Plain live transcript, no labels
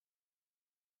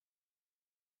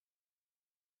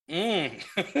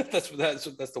That's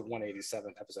the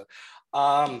 187 episode.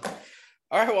 All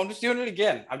right, well, I'm just doing it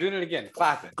again.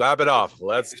 Clap it. Clap it off.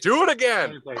 Let's do it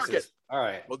again. All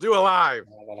right. We'll do it live.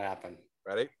 That'll happen.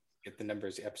 Ready? Get the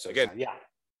numbers, the episode. Again. Down. Yeah.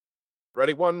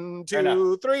 Ready? 1,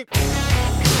 2, 3.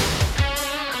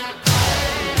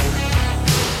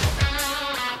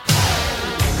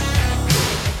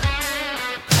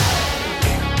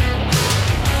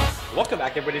 Welcome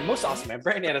back, everybody, to the most awesome and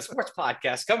Brandon Sports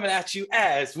Podcast, coming at you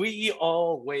as we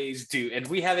always do. And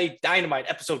we have a dynamite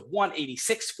episode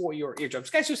 186 for your eardrums.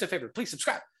 Guys, do us a favor. Please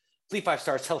subscribe. Leave 5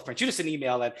 stars. Tell a friend. Shoot us an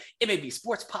email at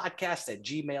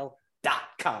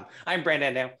mabsportspodcast@gmail.com. I'm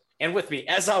Brandon, and with me,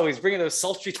 as always, bringing those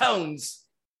sultry tones.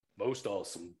 Most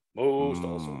awesome.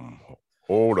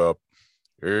 Hold up.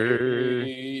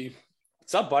 Hey.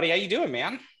 What's up, buddy? How you doing,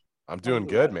 man? I'm doing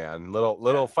good, man.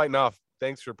 Little fighting off.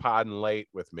 Thanks for podding late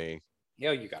with me.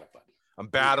 Yo, you got it, bud. I'm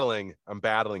battling,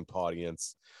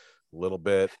 audience. A little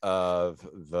bit of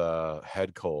the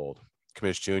head cold.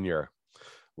 Commish Jr.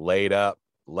 laid up.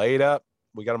 We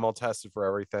got him all tested for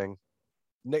everything.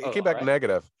 It came back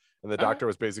negative, and the doctor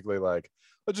was basically like,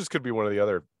 "It just could be one of the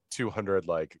other 200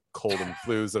 like cold and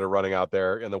flus that are running out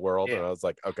there in the world." Yeah. And I was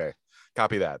like, "Okay,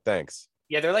 copy that. Thanks."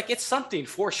 Yeah, they're like, "It's something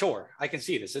for sure. I can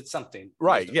see this. It's something."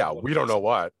 Right? Yeah, we don't know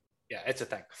what. Yeah, it's a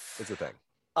thing.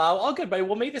 All good, buddy.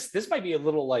 Well, maybe this might be a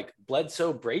little like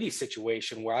Bledsoe Brady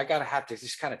situation where I have to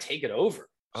just kind of take it over.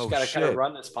 Just got to kind of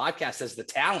run this podcast as the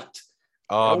talent.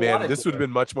 Oh man, this would have been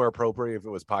much more appropriate if it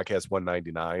was podcast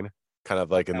 199, kind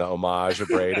of like in the homage of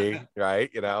Brady, right?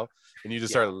 You know, and you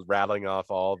just started rattling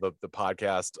off all the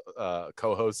podcast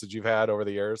co-hosts that you've had over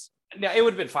the years. No, it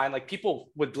would have been fine. Like people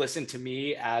would listen to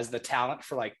me as the talent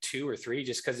for like 2 or 3,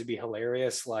 just because it'd be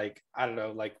hilarious. Like, I don't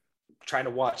know, like trying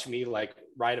to watch me like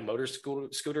ride a motor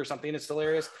scooter or something. It's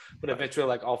hilarious, but eventually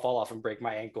like I'll fall off and break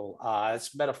my ankle.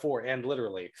 It's metaphor and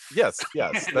literally. Yes.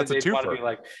 That's a twofer. Be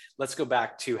like, let's go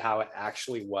back to how it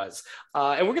actually was.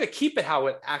 And we're going to keep it how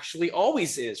it actually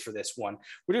always is for this one.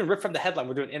 We're doing rip from the headline.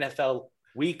 We're doing NFL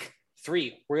week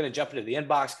 3. We're going to jump into the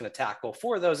inbox, going to tackle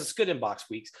 4 of those. It's good inbox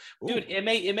weeks. Dude,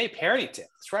 MA parenting tip.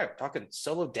 That's right. We're talking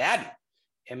solo daddy.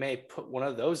 MA put one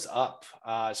of those up.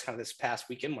 It's kind of this past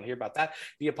weekend. Want to hear about that?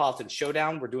 Neapolitan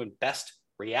Showdown. We're doing best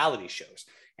reality shows.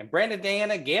 And Brandon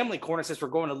Diana Gambling Corner says we're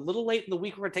going a little late in the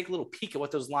week. We're going to take a little peek at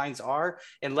what those lines are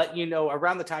and let you know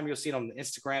around the time you'll see it on the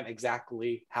Instagram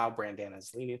exactly how Brandon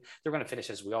is leaning. They're going to finish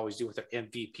as we always do with their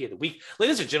MVP of the week.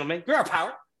 Ladies and gentlemen, you're our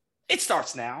power. It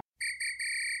starts now.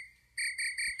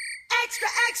 Extra,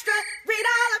 extra, read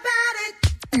all about it.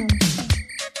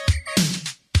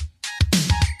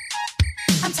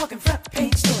 I'm talking front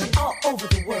page story all over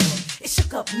the world. It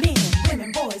shook up men,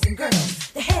 women, boys, and girls.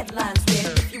 The headlines read,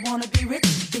 if you want to be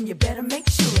rich, then you better make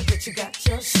sure that you got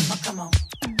your shit. Oh, come on.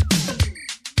 All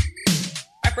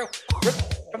right, bro. Rip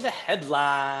from the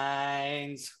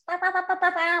headlines. Oh,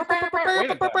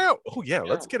 yeah.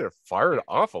 Let's get it fired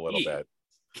off a little bit.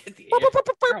 Get the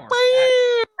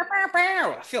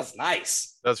It feels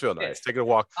nice. Does feel nice. Take a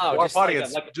walk.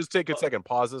 Audience, just take a second.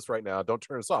 Pause this right now. Don't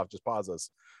turn us off. Just pause this.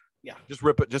 Yeah. Just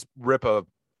rip a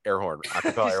air horn.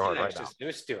 Acapella air horn right now.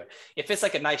 Just do it. If it's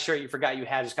like a nice shirt you forgot you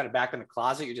had just kind of back in the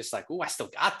closet, you're just like, oh, I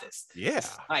still got this. Yeah. This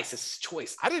is nice. This is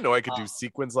choice. I didn't know I could do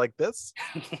sequins like this.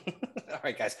 All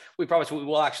right, guys. We promise we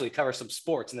will actually cover some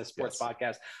sports in this sports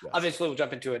podcast. Yes. Eventually we'll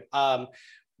jump into it.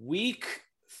 Week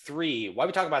 3. Why are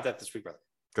we talking about that this week, brother?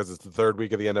 Because it's the 3rd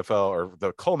week of the NFL, or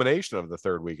the culmination of the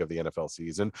 3rd week of the NFL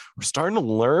season. We're starting to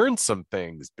learn some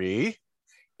things, B.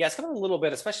 Yeah, it's kind of a little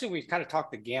bit, especially we kind of talk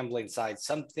the gambling side.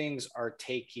 Some things are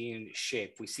taking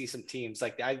shape. We see some teams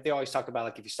like they always talk about,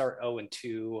 like if you start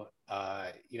 0-2,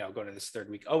 going to this 3rd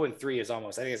week, 0-3 is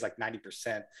almost, I think it's like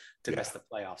 90% to miss the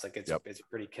playoffs. Like it's a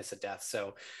pretty kiss of death.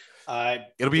 So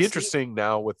it'll be interesting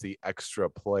now with the extra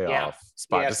playoff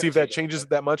spot to see if that changes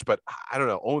that much. But I don't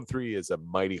know. 0-3 is a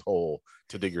mighty hole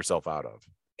to dig yourself out of.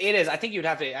 It is. I think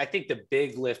I think the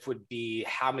big lift would be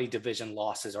how many division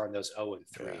losses are in those 0-3.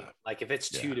 Yeah. Like if it's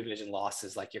 2 division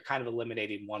losses, like you're kind of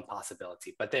eliminating one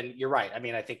possibility. But then you're right. I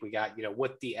mean, I think we got,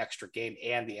 with the extra game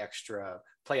and the extra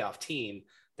playoff team,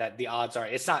 that the odds are,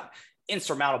 it's not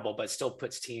insurmountable, but still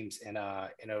puts teams in a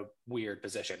weird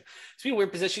position. Speaking of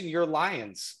weird position, your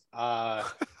Lions. All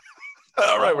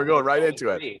right, we're going right into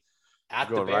it.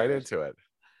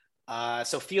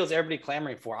 So Fields, everybody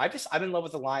clamoring for. I'm in love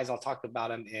with the Lions. I'll talk about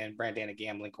them in Brandana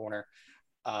Gambling Corner.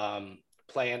 They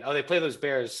play those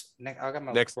Bears I got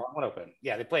my wrong one open.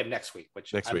 Yeah, they play them next week. They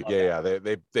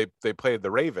played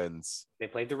the Ravens. They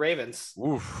played the Ravens.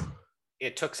 Oof.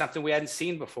 It took something we hadn't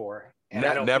seen before.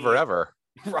 And never ever.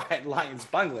 Right, Lions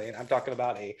bungling. I'm talking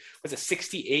about a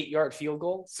 68-yard field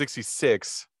goal.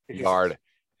 66-yard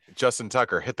Justin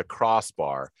Tucker hit the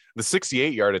crossbar. The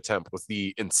 68-yard attempt was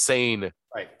the insane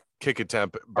Right. kick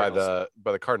attempt by the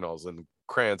Cardinals, and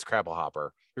Kranz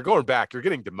Krabbelhopper. You're going back. You're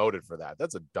getting demoted for that.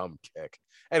 That's a dumb kick.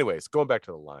 Anyways, going back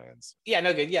to the Lions. Yeah,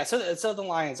 no good. Yeah, so the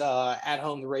Lions at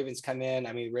home, the Ravens come in.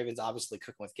 I mean, the Ravens obviously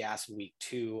cooking with gas in week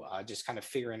 2, just kind of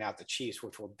figuring out the Chiefs,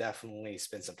 which we'll definitely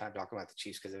spend some time talking about the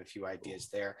Chiefs because I have a few ideas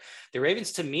there. The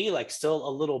Ravens, to me, like still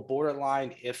a little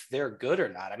borderline if they're good or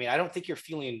not. I mean, I don't think you're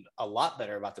feeling a lot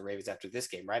better about the Ravens after this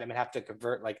game, right? I'm gonna have to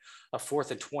convert like a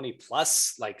 4th and 20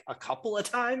 plus like a couple of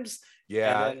times.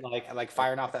 Yeah, and then like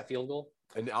firing off that field goal.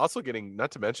 And also getting,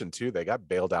 not to mention too, they got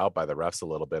bailed out by the refs a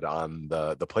little bit on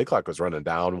the play clock was running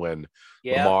down when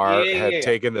Lamar had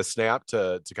taken the snap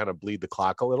to kind of bleed the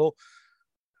clock a little,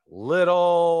 I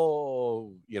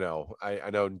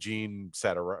know Gene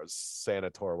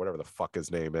Sanator, whatever the fuck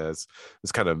his name is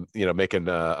kind of, making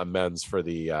amends for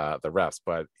the refs,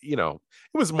 but it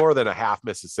was more than a half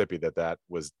Mississippi that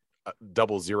was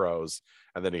double zeros,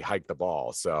 and then he hiked the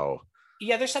ball. So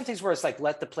yeah, there's some things where it's like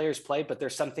let the players play, but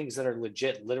there's some things that are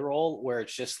legit literal where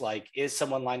it's just like, is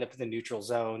someone lined up in the neutral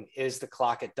zone? Is the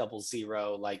clock at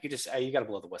 00? Like you got to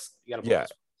blow the whistle.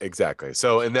 Exactly.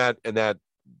 So and that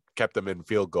kept them in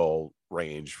field goal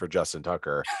range for Justin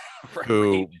Tucker,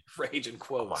 who rage and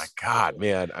quotes. Oh my God,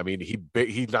 man! I mean,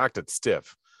 he knocked it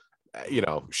stiff.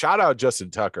 Shout out Justin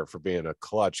Tucker for being a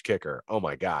clutch kicker. Oh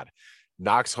my God.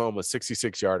 Knocks home a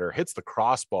 66-yarder, hits the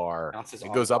crossbar,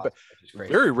 it goes up.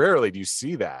 Very rarely do you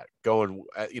see that going,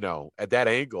 at that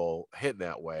angle, hitting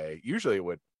that way. Usually it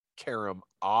would carry him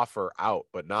off or out,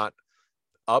 but not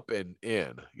up and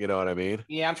in. You know what I mean?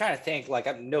 Yeah, I'm trying to think. Like,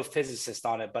 I'm no physicist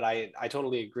on it, but I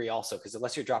totally agree also, because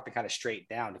unless you're dropping kind of straight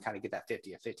down to kind of get that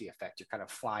 50-50 effect, you're kind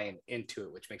of flying into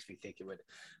it, which makes me think it would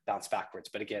bounce backwards.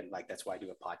 But again, like that's why I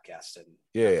do a podcast. And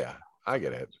yeah, I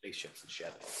get it. Spaceships and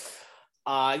shit.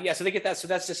 So they get that. So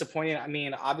that's disappointing. I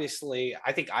mean, obviously,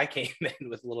 I think I came in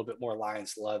with a little bit more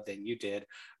Lions love than you did.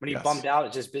 When you bummed out,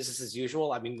 it's just business as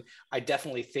usual. I mean, I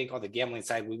definitely think on the gambling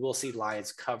side, we will see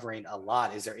Lions covering a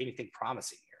lot. Is there anything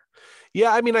promising here?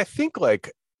 Yeah, I mean, I think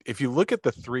like if you look at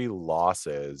the 3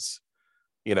 losses,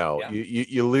 you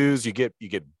lose, you get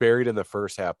buried in the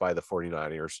first half by the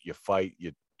 49ers. You fight,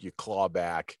 you claw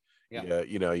back. Yeah.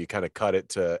 You kind of cut it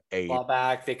to 8. Claw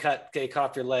back. They cut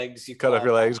off your legs. You cut off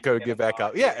your legs. Go get back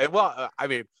out. Yeah. Well, I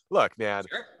mean, look, man.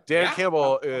 Sure. Dan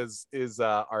Campbell is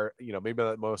our maybe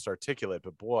not the most articulate,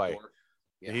 but boy,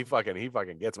 he fucking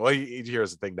gets. Well,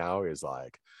 here's the thing. Now is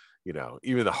like,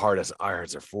 even the hardest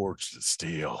irons are forged in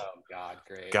steel. Oh God,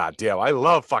 great. God damn, I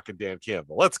love fucking Dan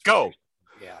Campbell. Let's go.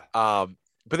 Yeah.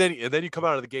 But then you come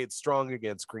out of the gate strong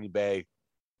against Green Bay,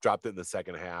 dropped it in the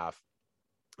second half.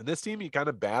 And this team, you kind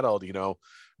of battled, I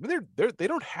mean, they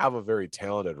don't have a very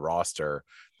talented roster.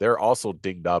 They're also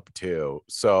dinged up too.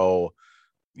 So,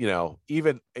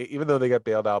 even though they got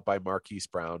bailed out by Marquise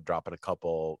Brown, dropping a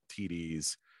couple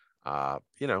TDs,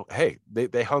 hey,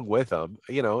 they hung with them.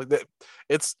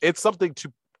 It's something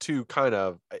to kind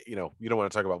of, you don't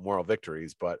want to talk about moral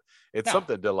victories, but it's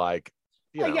something to like,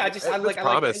 it's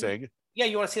promising.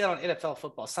 You want to see that on NFL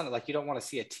Football Sunday. Like, you don't want to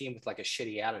see a team with like a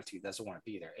shitty attitude doesn't want to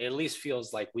be there. It at least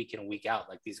feels like week in and week out,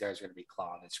 like these guys are going to be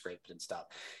clawing and scraped and stuff.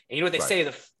 And you know what they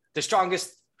say? The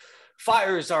strongest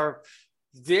fires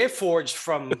they're forged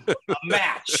from a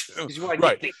match. You want to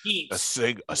get the heat. A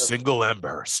single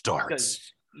ember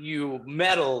starts. You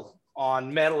metal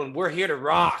on metal, and we're here to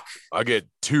rock. I get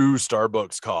 2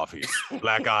 Starbucks coffees,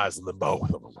 black eyes in the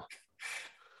both of them.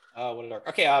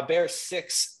 Okay, Bears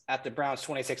 6 at the Browns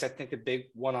 26. I think the big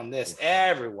one on this,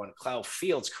 everyone,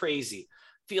 Fields crazy.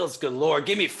 Fields galore.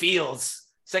 Give me Fields.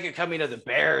 Second coming of the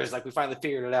Bears. Like we finally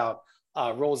figured it out.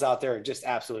 Rolls out there and just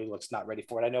absolutely looks not ready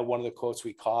for it. I know one of the quotes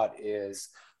we caught is,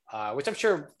 which I'm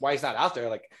sure why he's not out there,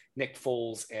 like Nick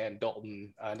Foles and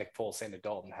Dalton, Nick Foles saying to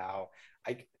Dalton how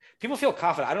people feel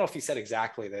confident. I don't know if he said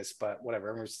exactly this, but whatever.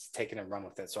 Everyone's taking and run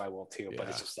with it, so I will too. Yeah. But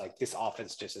it's just like this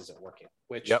offense just isn't working,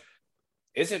 which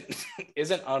isn't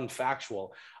unfactual.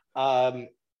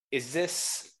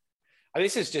 This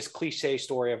is just cliche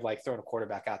story of like throwing a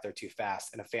quarterback out there too fast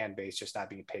and a fan base just not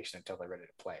being patient until they're ready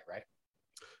to play, right?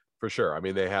 For sure. I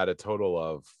mean, they had a total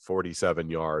of 47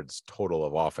 yards total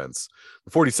of offense.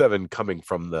 The 47 coming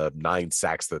from the 9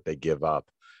 sacks that they give up,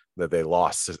 that they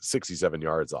lost 67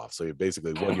 yards off. So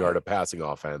basically 1 yard of passing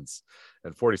offense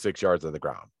and 46 yards on the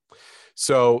ground.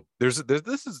 So this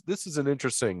is an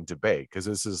interesting debate, because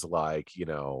this is like,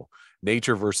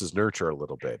 nature versus nurture a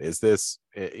little bit. Is this,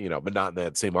 but not in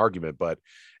that same argument, but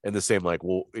in the same, like,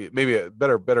 well, maybe a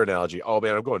better analogy. Oh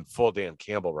man, I'm going full Dan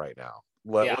Campbell right now.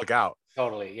 Look out.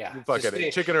 Totally. Yeah.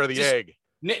 Fucking chicken or the egg.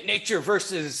 Nature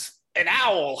versus an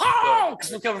owl. Oh,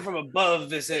 because we're coming from above.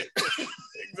 Visit.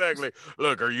 Exactly.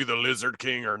 Look, are you the Lizard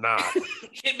King or not?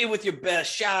 Hit me with your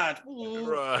best shot.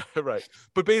 Right.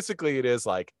 But basically, it is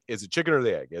like, is it chicken or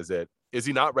the egg? Is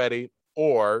he not ready?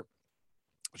 Or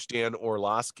which Dan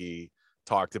Orlovsky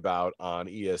talked about on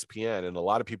ESPN, and a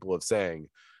lot of people have saying,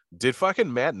 did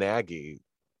fucking Matt Nagy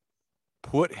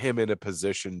put him in a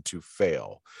position to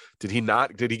fail? Did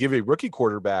he give a rookie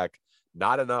quarterback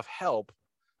not enough help?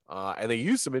 And they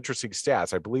used some interesting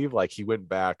stats. I believe like he went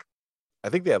back, I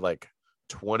think they had like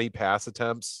 20 pass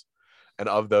attempts. And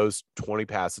of those 20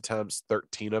 pass attempts,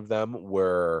 13 of them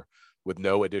were with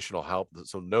no additional help.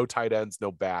 So no tight ends,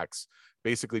 no backs,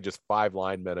 basically just 5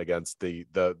 linemen against the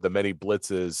many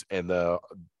blitzes and the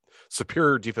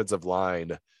superior defensive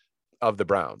line of the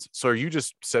Browns. So are you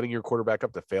just setting your quarterback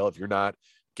up to fail if you're not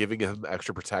giving him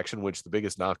extra protection, which the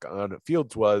biggest knock on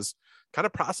Fields was kind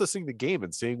of processing the game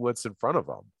and seeing what's in front of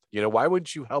him? You know, why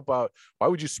wouldn't you help out? Why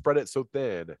would you spread it so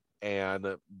thin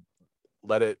and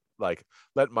let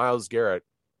Myles Garrett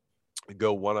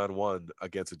go one-on-one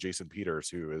against a Jason Peters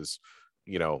who is,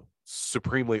 you know,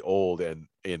 supremely old and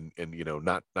you know,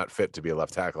 not fit to be a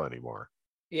left tackle anymore?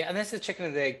 Yeah, and this is chicken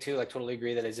and the egg too. Like, totally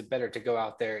agree that is it better to go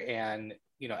out there and,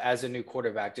 you know, as a new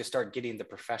quarterback, just start getting the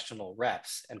professional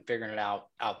reps and figuring it out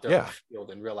there on the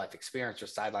field in real life experience or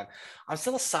sideline. I'm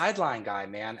still a sideline guy,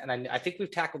 man. And I think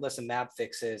we've tackled this in Map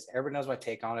Fixes. Everyone knows my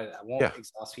take on it. I won't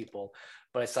exhaust people,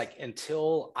 but it's like,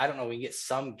 until, I don't know, we get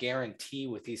some guarantee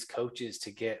with these coaches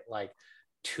to get like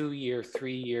 2-year,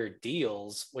 3-year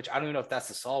deals, which I don't even know if that's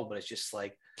the solve, but it's just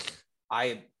like,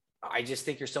 I just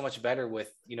think you're so much better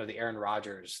with, you know, the Aaron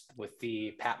Rodgers, with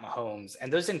the Pat Mahomes,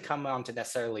 and those didn't come on to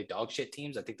necessarily dog shit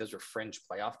teams. I think those were fringe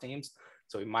playoff teams.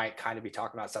 So we might kind of be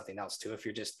talking about something else too. If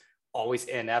you're just always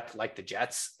inept like the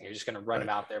Jets, and you're just going to run them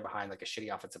out there behind like a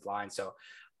shitty offensive line. So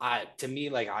to me,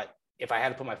 like if I had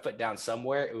to put my foot down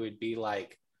somewhere, it would be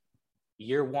like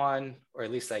year 1, or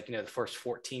at least like, you know, the first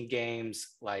 14 games,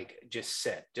 like just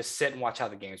sit and watch how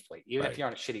the game's played. Even if you're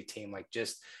on a shitty team, like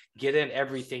just get in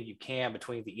everything you can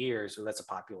between the ears. Or that's a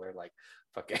popular, like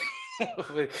fucking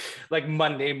like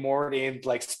Monday morning,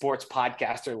 like sports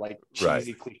podcaster, like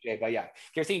cheesy cliche, but yeah,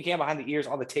 get everything you can behind the ears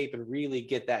on the tape and really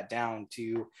get that down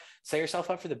to set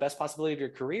yourself up for the best possibility of your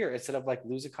career instead of like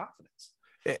losing confidence.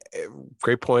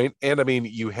 Great point. And I mean,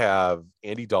 you have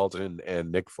Andy Dalton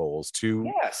and Nick Foles,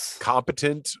 two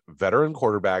competent veteran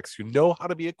quarterbacks who know how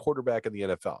to be a quarterback in the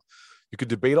NFL. You could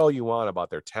debate all you want about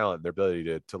their talent and their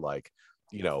ability to like,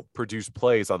 you know, produce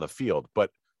plays on the field, but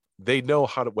they know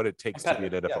what it takes to be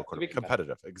an NFL quarterback.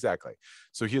 Competitive. Exactly.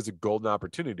 So he has a golden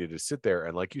opportunity to sit there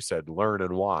and, like you said, learn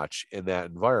and watch in that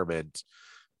environment.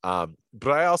 But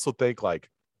I also think, like,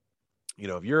 you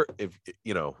know, if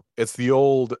you know, it's the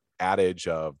old adage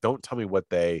of don't tell me what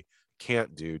they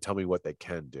can't do, tell me what they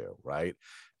can do, right?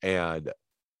 And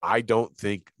I don't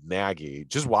think Nagy,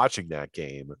 just watching that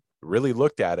game, really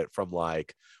looked at it from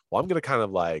like, well, I'm going to kind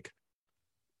of like,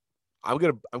 I'm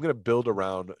going to build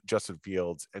around Justin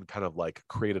Fields and kind of like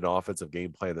create an offensive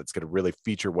game plan that's going to really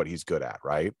feature what he's good at,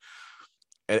 right?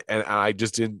 And I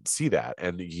just didn't see that.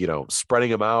 And, you know,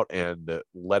 spreading him out and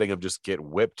letting him just get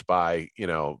whipped by, you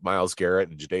know, Myles Garrett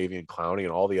and Jadeveon Clowney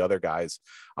and all the other guys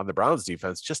on the Browns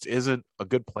defense just isn't a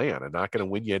good plan and not going to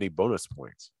win you any bonus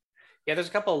points. Yeah, there's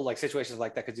a couple of like situations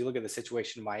like that, because you look at the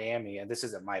situation in Miami, and this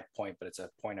isn't my point, but it's a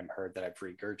point I've heard that I've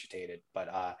regurgitated.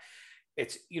 But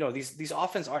it's, you know, these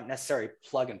offenses aren't necessarily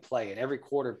plug and play, and every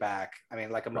quarterback, I mean,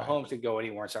 like a Mahomes could go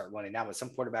anywhere and start running now, but some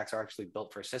quarterbacks are actually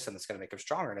built for a system that's going to make them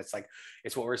stronger. And it's like,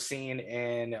 it's what we're seeing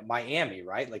in Miami,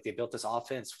 right? Like they built this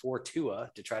offense for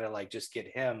Tua to try to like just get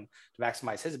him to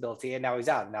maximize his ability. And now he's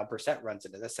out. And now Brissett runs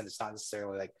into this, and it's not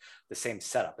necessarily like the same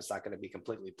setup. It's not going to be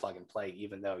completely plug and play,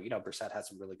 even though, you know, Brissett had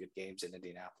some really good games in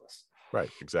Indianapolis. Right.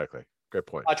 Exactly. Great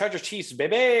point. Chargers Chiefs,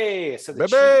 baby. So the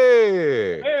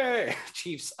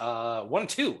Chiefs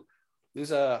 1-2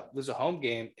 lose a home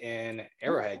game in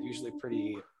Arrowhead. Usually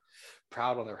pretty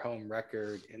proud on their home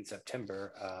record in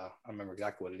September. I don't remember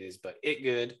exactly what it is, but it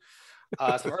good.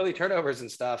 Some early turnovers and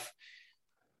stuff.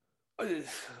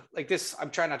 Like this, I'm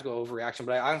trying not to go overreaction,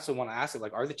 but I honestly want to ask it,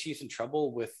 like, are the Chiefs in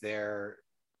trouble with their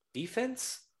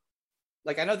defense?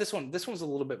 Like, I know this one's a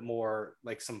little bit more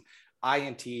like some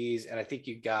INTs, and I think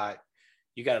you got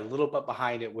a little bit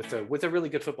behind it with a really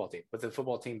good football team, with a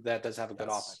football team that does have a good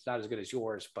offense, not as good as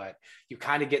yours, but you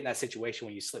kind of get in that situation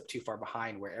when you slip too far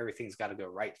behind where everything's got to go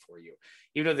right for you.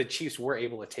 Even though the Chiefs were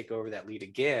able to take over that lead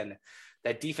again,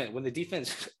 that defense, when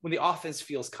the offense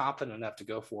feels confident enough to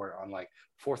go for it on like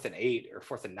 4th and 8 or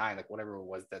 4th and 9, like whatever it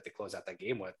was that they closed out that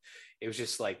game with, it was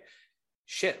just like,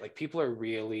 shit, like people are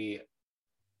really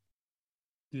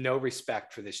no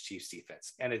respect for this Chiefs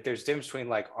defense. And there's a difference between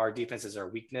like our defense is our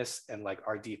weakness and like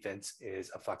our defense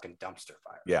is a fucking dumpster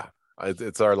fire. Yeah,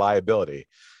 it's our liability.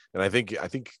 And I think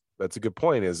that's a good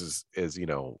point is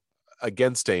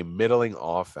against a middling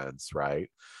offense, right?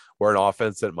 Or an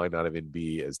offense that might not even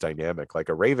be as dynamic like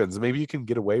a Ravens, maybe you can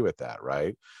get away with that,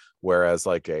 right? Whereas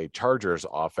like a Chargers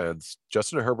offense,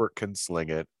 Justin Herbert can sling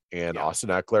it, and Austin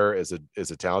Eckler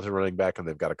is a talented running back, and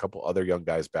they've got a couple other young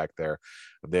guys back there,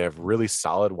 and they have really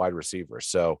solid wide receivers.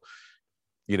 So,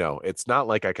 it's not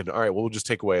like I can, all right, we'll just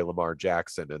take away Lamar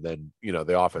Jackson, and then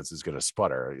the offense is going to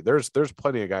sputter. There's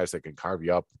plenty of guys that can carve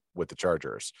you up with the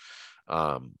Chargers.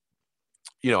 I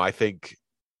think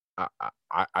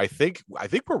I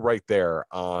think we're right there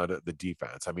on the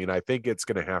defense. I mean, I think it's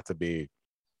going to have to be.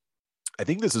 I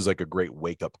think this is like a great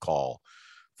wake up call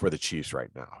for the Chiefs right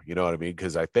now. You know what I mean?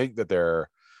 Because I think that they're,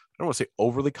 I don't want to say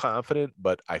overly confident,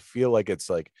 but I feel like it's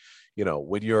like,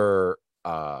 when you're,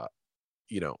 like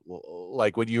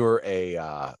when you're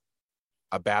a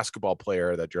basketball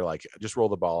player that you're like, just roll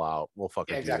the ball out. We'll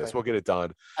fucking do this. We'll get it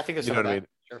done. I think that's what I mean.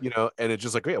 Sure. And it's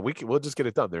just like, yeah, we'll just get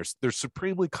it done. They're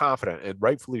supremely confident, and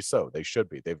rightfully so. They should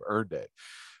be. They've earned it.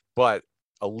 But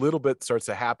a little bit starts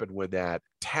to happen when that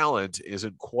talent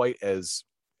isn't quite as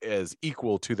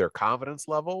equal to their confidence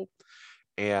level.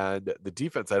 And the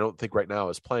defense, I don't think right now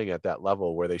is playing at that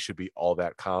level where they should be all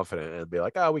that confident and be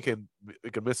like, oh, we can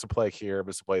miss a play here,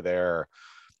 miss a play there.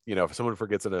 If someone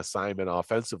forgets an assignment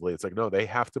offensively, it's like, no, they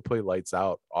have to play lights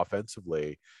out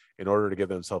offensively in order to give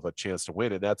themselves a chance to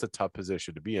win. And that's a tough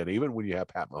position to be in, even when you have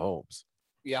Pat Mahomes.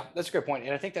 Yeah, that's a great point.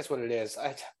 And I think that's what it is.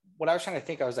 What I was trying to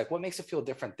think, I was like, what makes it feel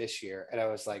different this year? And I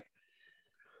was like,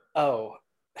 oh,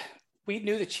 we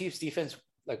knew the Chiefs defense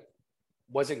like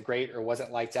wasn't great or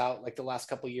wasn't lights out like the last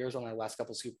couple of years on our last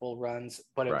couple of Super Bowl runs,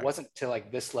 but it wasn't to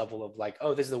like this level of like,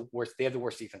 oh, this is the worst. They have the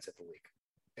worst defense in the league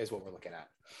is what we're looking at.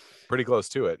 Pretty close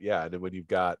to it. Yeah. And then when you've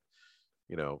got,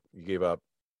 you gave up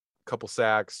a couple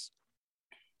sacks,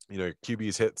 your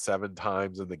QB's hit 7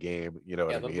 times in the game, a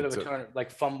little bit of a turn,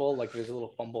 like fumble, like there's a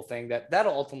little fumble thing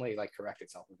that'll ultimately like correct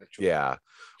itself eventually. Yeah.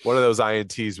 One of those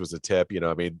INTs was a tip,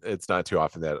 it's not too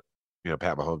often that,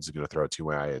 Pat Mahomes is going to throw 2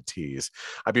 INTs.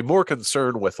 I'd be more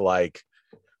concerned with like,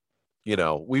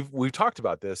 we've talked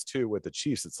about this too with the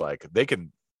Chiefs. It's like they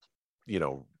can,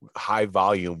 high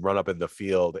volume run up in the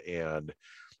field and,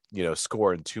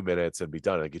 score in 2 minutes and be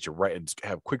done and get you right and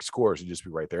have quick scores and just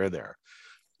be right there in there.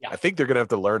 Yeah. I think they're going to have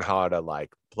to learn how to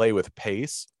like play with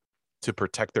pace to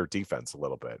protect their defense a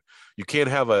little bit. You can't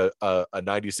have a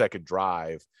 90-second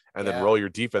drive and then roll your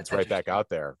defense right back out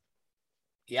there.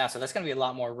 Yeah. So that's going to be a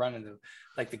lot more running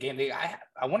the game.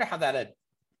 I wonder how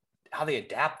they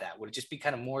adapt that. Would it just be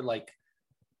kind of more like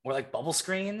bubble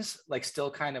screens, like still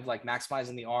kind of like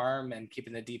maximizing the arm and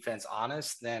keeping the defense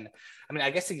honest? Then, I mean, I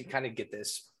guess they can kind of get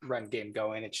this run game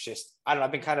going. It's just, I don't know.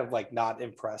 I've been kind of like not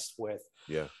impressed with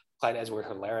Clyde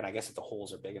Edwards-Helaire, and I guess if the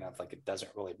holes are big enough, like it doesn't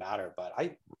really matter. But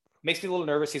makes me a little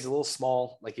nervous. He's a little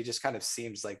small. Like he just kind of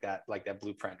seems like that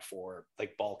blueprint for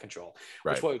like ball control.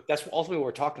 Right. That's ultimately what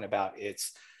we're talking about.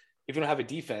 It's if you don't have a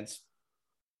defense,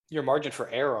 your margin for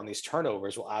error on these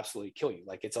turnovers will absolutely kill you.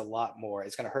 Like it's a lot more.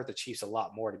 It's going to hurt the Chiefs a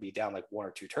lot more to be down like 1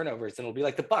 or 2 turnovers than it'll be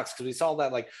like the Bucs, because we saw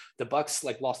that like the Bucs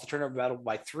like lost the turnover battle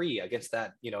by 3 against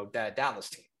that that Dallas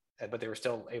team, but they were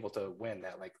still able to win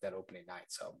that opening night.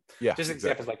 So yeah, just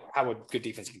examples like how a good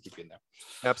defense can keep you in there.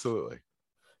 Absolutely.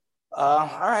 All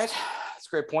right, that's a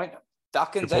great point.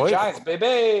 Falcons at Giants,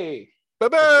 baby.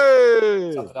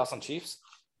 Something else on Chiefs?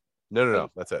 No.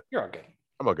 That's it. You're all good.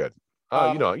 I'm all good.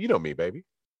 You know me, baby.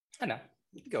 I know.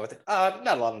 You can go with it. Not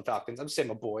a lot on Falcons. I'm just saying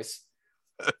my boys.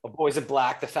 My boys in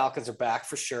black. The Falcons are back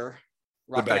for sure.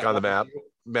 They're back on the map.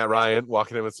 Matt Ryan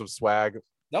walking in with some swag.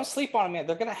 Don't sleep on them, man.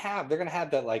 They're gonna have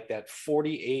that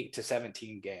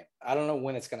 48-17 game. I don't know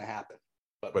when it's gonna happen,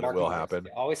 but it will happen.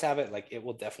 Always have it. Like it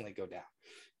will definitely go down.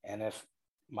 And if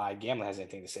my gambling has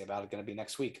anything to say about it, it's gonna be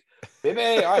next week.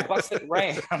 Baby, all right. Bucks at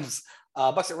Rams.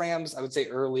 Bucks at Rams. I would say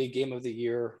early game of the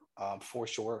year for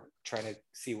sure. Trying to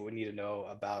see what we need to know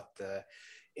about the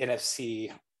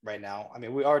NFC right now. I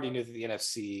mean, we already knew that the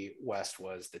NFC West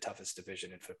was the toughest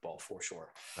division in football for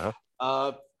sure.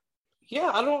 Yeah,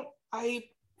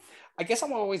 I guess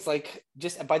I'm always like,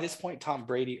 just by this point, Tom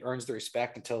Brady earns the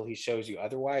respect until he shows you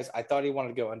otherwise. I thought he wanted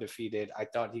to go undefeated. I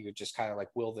thought he would just kind of like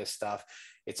will this stuff.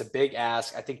 It's a big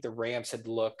ask. I think the Rams had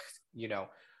looked,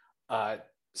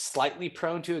 slightly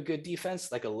prone to a good defense,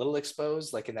 like a little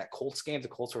exposed, like in that Colts game. The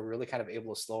Colts were really kind of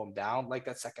able to slow them down like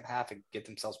that second half and get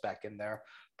themselves back in there.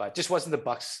 But just wasn't the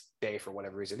Bucks day for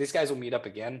whatever reason. These guys will meet up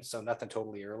again, so nothing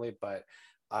totally early. But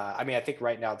I think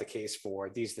right now the case for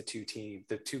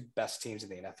the two best teams in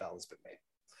the NFL has been made.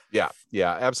 Yeah,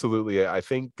 absolutely. I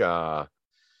think,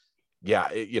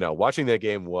 watching that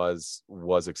game was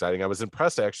exciting. I was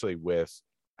impressed actually with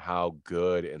how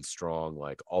good and strong,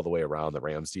 like all the way around, the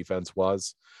Rams defense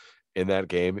was in that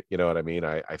game. You know what I mean?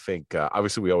 I think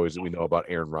obviously we know about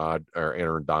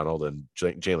Aaron Donald and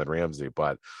Jalen Ramsey,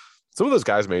 but some of those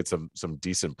guys made some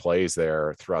decent plays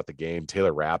there throughout the game.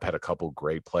 Taylor Rapp had a couple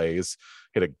great plays.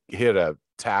 Hit a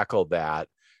tackle that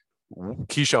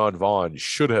Keyshawn Vaughn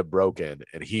should have broken,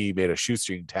 and he made a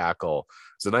shoestring tackle.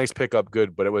 It's a nice pickup,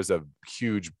 good, but it was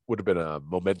would have been a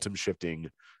momentum shifting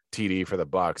TD for the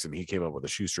Bucs, and he came up with a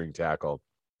shoestring tackle.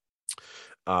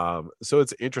 So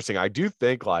it's interesting. I do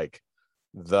think like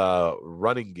the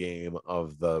running game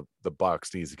of the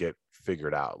Bucs needs to get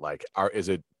figured out. Like, is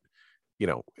it,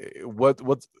 what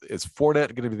is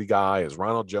Fournette going to be the guy? Is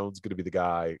Ronald Jones going to be the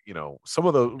guy? Some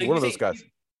of those, one of those guys.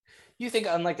 You think,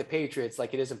 unlike the Patriots,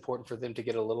 like it is important for them to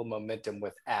get a little momentum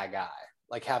with a guy,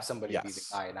 like have somebody be the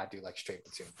guy and not do like straight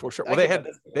platoon. For sure. Well, they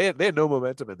had no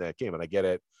momentum in that game, and I get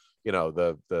it.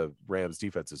 The Rams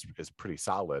defense is pretty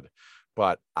solid,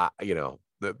 but the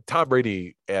Tom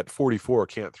Brady at 44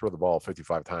 can't throw the ball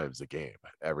 55 times a game,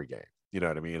 every game. You know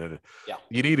what I mean? And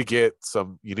you need to get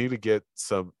some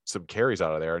carries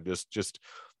out of there and just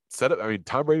set up. I mean,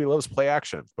 Tom Brady loves play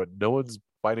action, but no one's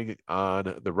biting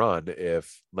on the run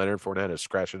if Leonard Fournette is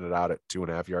scratching it out at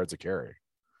 2.5 yards a carry.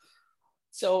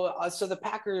 So the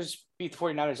Packers beat the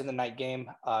 49ers in the night game,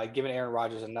 giving Aaron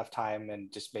Rodgers enough time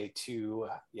and just made two.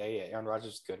 Aaron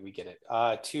Rodgers is good. We get it.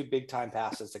 Two big time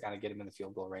passes to kind of get him in the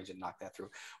field goal range and knock that through,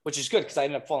 which is good because I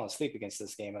ended up falling asleep against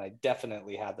this game and I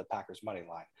definitely had the Packers money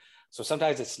line. So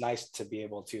sometimes it's nice to be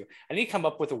able to, I need to come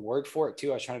up with a word for it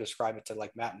too. I was trying to describe it to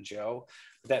like Matt and Joe,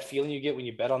 that feeling you get when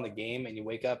you bet on the game and you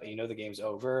wake up and the game's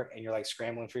over and you're like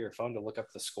scrambling for your phone to look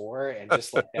up the score and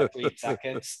just like that 3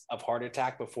 seconds of heart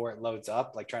attack before it loads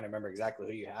up, like trying to remember exactly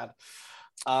who you had.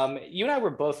 You and I were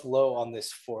both low on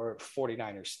this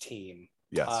 49ers team.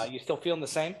 Yes. You still feeling the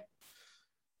same?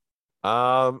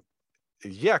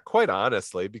 Yeah, quite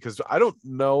honestly, because I don't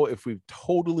know if we've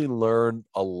totally learned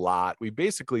a lot. We've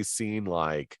basically seen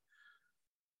like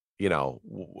 3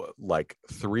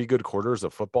 good quarters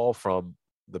of football from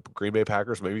the Green Bay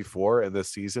Packers, maybe 4 in this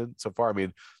season so far. I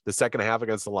mean, the second half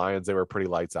against the Lions, they were pretty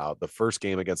lights out. The first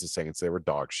game against the Saints, they were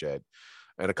dog shit.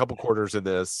 And a couple quarters in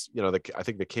this, I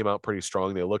think they came out pretty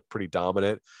strong. They looked pretty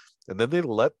dominant. And then they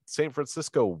let San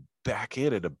Francisco back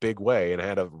in a big way and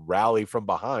had a rally from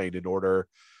behind in order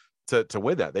to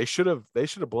win that. They should have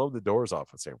blown the doors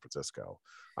off of San Francisco.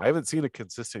 I haven't seen a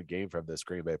consistent game from this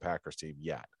Green Bay Packers team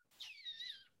yet.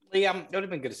 Yeah, it would have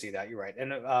been good to see that. You're right.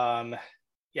 And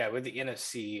with the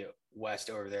NFC West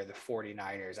over there, the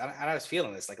 49ers, I was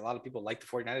feeling this, like a lot of people like the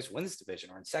 49ers win this division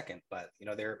or in second, but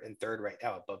they're in third right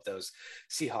now above those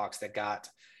Seahawks that got,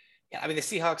 the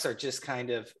Seahawks are just kind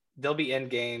of, they'll be in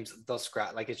games, they'll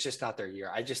scrap, like it's just not their year.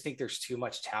 I just think there's too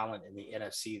much talent in the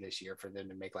NFC this year for them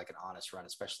to make like an honest run,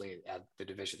 especially at the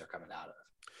division they're coming out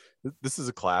of. This is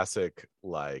a classic,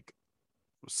 like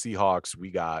Seahawks.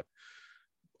 We got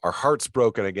our hearts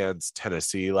broken against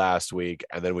Tennessee last week,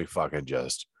 and then we fucking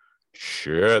just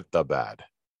shit the bed.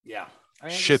 Yeah.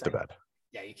 Shit the bed.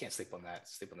 Yeah, you can't sleep on that.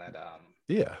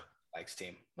 Yeah. Vikes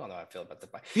team. I don't know how I feel about the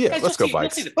Vikes. Yeah, let's go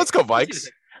Vikes. Let's go Vikes.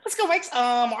 Let's go Vikes.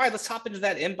 All right, let's hop into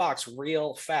that inbox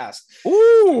real fast.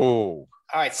 Ooh. All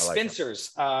right,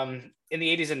 Spencer's. In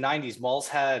the 80s and 90s, malls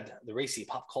had the racy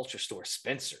pop culture store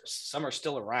Spencer's. Some are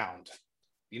still around.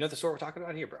 You know the store we're talking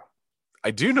about here, bro?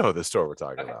 I do know the store we're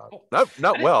talking about. Cool.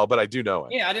 Not well, but I do know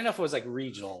it. Yeah, I didn't know if it was like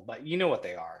regional, but you know what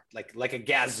they are. Like a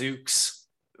Gazooks.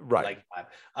 Right.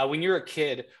 When you're a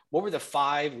kid, what were the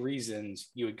 5 reasons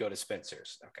you would go to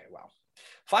Spencer's? Okay, wow.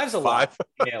 5's a lot.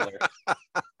 Mailer.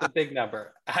 The big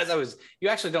number. You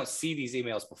actually don't see these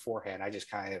emails beforehand. I just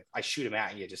I shoot them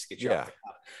at you just to get you off the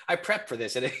cuff. I prepped for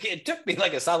this and it took me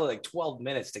like a solid 12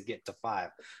 minutes to get to 5.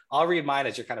 I'll read mine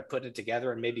as you're kind of putting it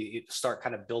together and maybe you start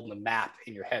kind of building a map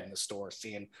in your head in the store,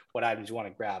 seeing what items you want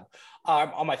to grab.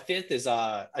 On my 5th is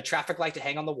a traffic light to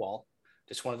hang on the wall.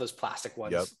 Just one of those plastic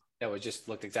ones. Yep. That just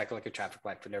looked exactly like a traffic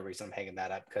light. For no reason I'm hanging that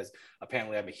up because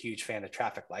apparently I'm a huge fan of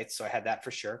traffic lights. So I had that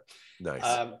for sure. Nice.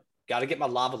 Got to get my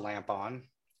lava lamp on.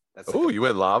 You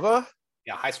went lava?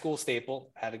 Yeah, high school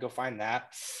staple. Had to go find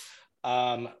that.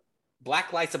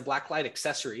 Black lights and black light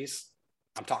accessories.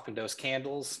 I'm talking those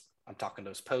candles. I'm talking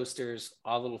those posters.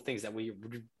 All little things that we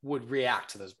would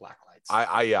react to those black lights.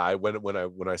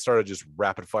 When I started just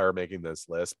rapid fire making this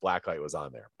list, black light was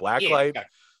on there. Black light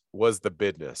was the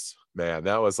business, man.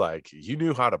 That was like, you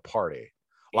knew how to party.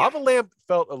 Lava lamp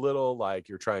felt a little like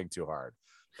you're trying too hard.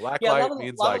 Black light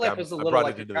means like I'm brought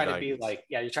it into the 90s.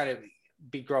 You're trying to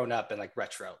be grown up and like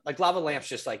retro. Like Lava Lamp's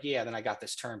just like, yeah. Then I got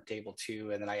this turntable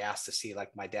too, and then I asked to see like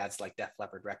my dad's like Def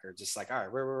Leppard records. Just like, all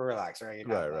right, we're relax, right?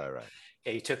 Right.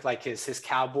 Yeah, he took like his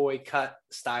cowboy cut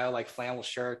style like flannel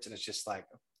shirts, and it's just like,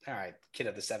 all right, kid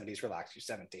of the 70s, relax. You're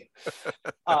 17.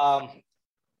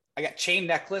 I got chain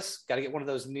necklace. Got to get one of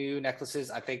those new necklaces.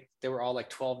 I think they were all like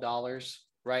 $12,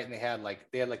 right? And they had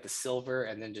like the silver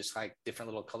and then just like different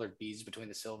little colored beads between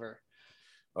the silver.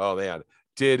 Oh man,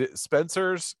 did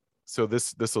Spencer's? So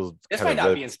this might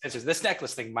not be in Spencer's. This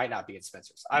necklace thing might not be in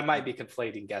Spencer's. I might be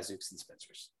conflating Gazooks and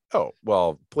Spencer's. Oh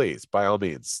well, please, by all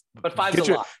means. But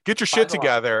get your shit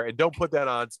together and don't put that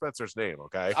on Spencer's name,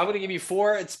 okay? I'm gonna give you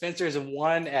 4 at Spencer's and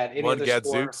 1 at any other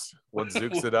store. One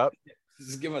Zooks it up.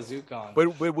 Just give my Zook on.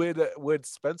 Would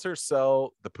Spencer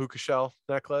sell the puka shell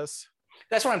necklace?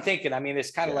 That's what I'm thinking. I mean,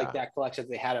 it's kind of like that collection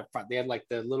they had up front. They had like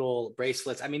the little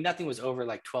bracelets. I mean, nothing was over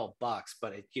like $12,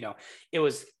 but it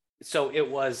was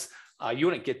you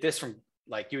wouldn't get this from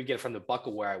like, you would get it from the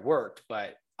Buckle where I worked,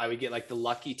 but I would get like the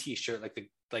Lucky t-shirt,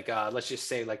 let's just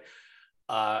say like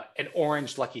an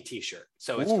orange Lucky t-shirt.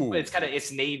 So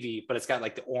it's navy, but it's got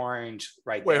like the orange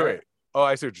there. Wait. Oh,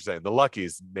 I see what you're saying. The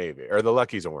Lucky's navy or the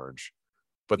Lucky's orange.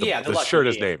 But the shirt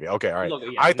is navy. Okay, all right.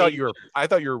 I thought you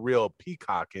were real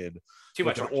peacocking. Too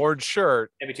much orange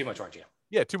shirt. Maybe too much orange. Yeah.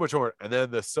 Yeah, too much orange, and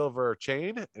then the silver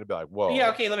chain. It'd be like, whoa. Yeah.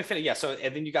 Okay. Let me finish. Yeah. So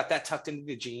and then you got that tucked into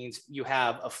the jeans. You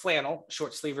have a flannel,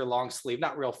 short sleeve or long sleeve,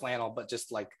 not real flannel, but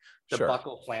just like the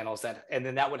Buckle flannels and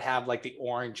then that would have like the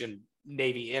orange and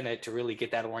navy in it to really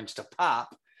get that orange to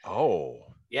pop. Oh.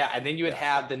 Yeah, and then you would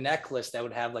have the necklace that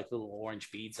would have like little orange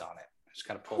beads on it. Just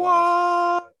kind of pull.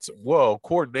 What? Whoa,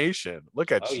 coordination!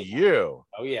 Look at you.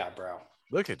 Oh yeah, bro.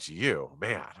 Look at you,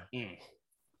 man.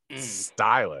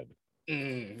 Styling.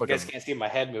 You guys can't see my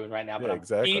head moving right now, but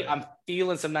exactly. I'm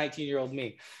feeling some 19-year-old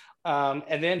me.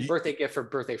 And then birthday gift for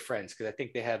birthday friends, because I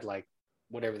think they had like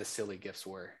whatever the silly gifts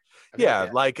were.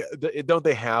 Don't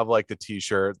they have like the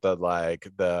t-shirt, the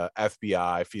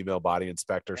FBI female body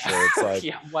inspector shirts?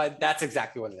 Like that's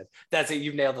exactly what it is. That's it.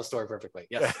 You've nailed the story perfectly.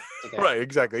 Yes. Okay. Right,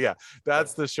 exactly. Yeah,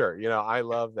 that's the shirt. I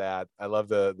love that. I love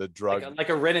the drug, like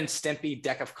a Ren and Stimpy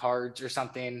deck of cards or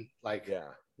something.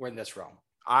 We're in this realm.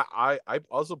 I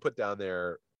also put down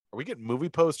there, are we getting movie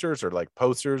posters or like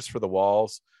posters for the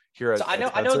walls here? So I know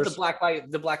the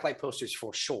black light posters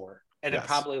for sure. And then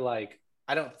probably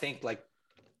I don't think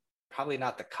probably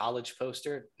not the college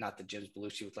poster, not the James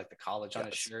Belushi with like the college on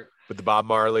his shirt. With the Bob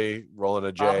Marley rolling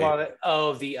a J.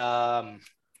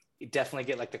 You definitely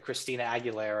get like the Christina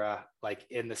Aguilera like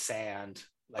in the sand.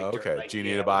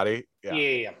 Genie in a body.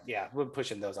 Yeah. We're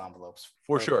pushing those envelopes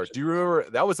for sure. Do you remember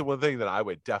that was the one thing that I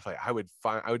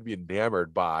would be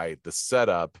enamored by the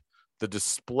setup, the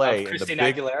display, Christina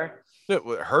Aguilera.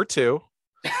 Her too.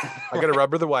 I got to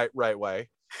rub her the right way.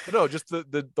 But no, just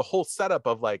the whole setup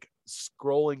of like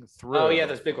scrolling through. Oh yeah,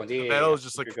 those big ones. Yeah, metal was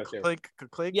just like clink.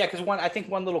 Yeah, because I think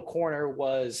one little corner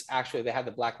was actually they had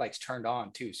the black lights turned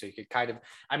on too, so you could kind of.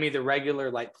 I mean, the regular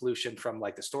light pollution from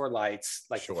like the store lights,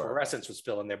 the fluorescence was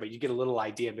still in there, but you get a little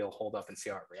idea and be able to hold up and see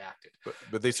how it reacted.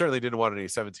 But they certainly didn't want any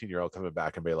 17-year-old coming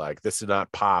back and be like, "This did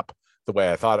not pop the way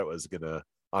I thought it was gonna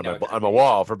on my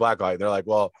wall for black light." They're like,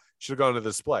 "Well, should have gone to the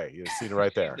display. You've seen it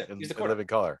right there in living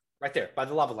color, right there by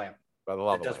the lava lamp."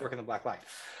 It does work in the black light.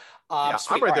 I'm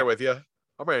right there with you.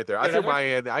 I'm right there. I threw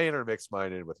I intermixed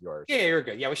mine in with yours. Yeah, you're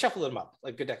good. Yeah, we shuffled them up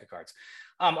like good deck of cards.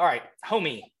 All right,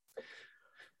 homie.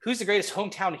 Who's the greatest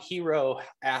hometown hero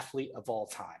athlete of all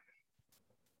time?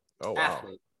 Oh, wow.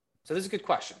 Athlete. So this is a good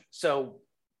question. So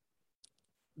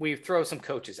we throw some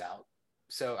coaches out.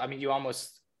 So I mean,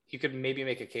 you could maybe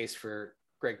make a case for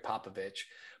Greg Popovich,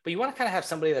 but you want to kind of have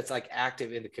somebody that's like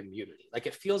active in the community. Like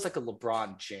it feels like a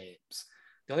LeBron James.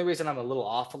 The only reason I'm a little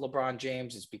off of LeBron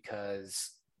James is because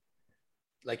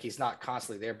like he's not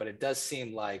constantly there, but it does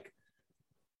seem like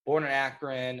born in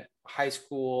Akron, high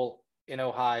school in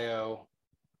Ohio,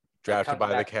 drafted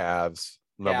by the Cavs,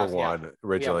 number one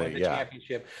originally. Yeah.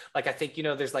 Championship. Like I think,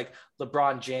 there's like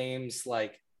LeBron James,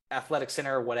 like athletic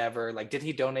center or whatever. Like, did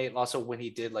he donate also when he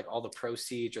did like all the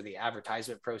proceeds or the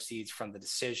advertisement proceeds from the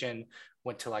decision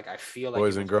went to like, I feel like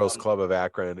Boys and Girls Club of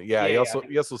Akron. Yeah. He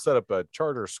also set up a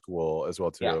charter school as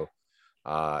well too.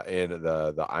 In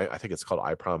I think it's called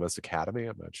I Promise Academy.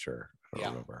 I'm not sure. I don't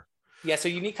remember. Yeah. So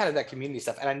you need kind of that community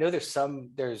stuff. And I know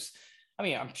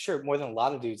I'm sure more than a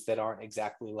lot of dudes that aren't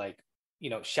exactly like,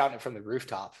 shouting it from the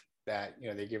rooftop that,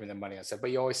 they're giving them money and stuff, but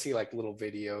you always see like little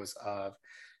videos of,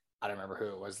 I don't remember who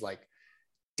it was, like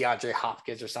DeAndre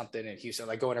Hopkins or something in Houston,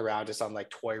 like going around just on like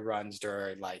toy runs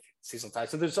during like seasonal time.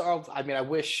 So I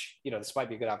wish, this might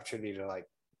be a good opportunity to like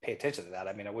pay attention to that.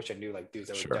 I mean, I wish I knew like dudes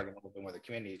that were dug in a little bit more of the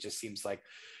community. It just seems like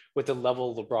with the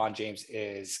level LeBron James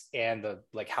is and the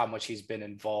like how much he's been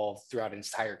involved throughout his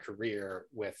entire career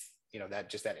with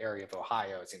that area of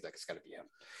Ohio, it seems like it's got to be him,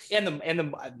 and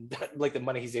the like the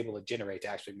money he's able to generate to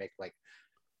actually make like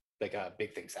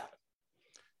big things happen.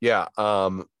 Yeah,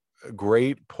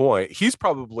 great point. He's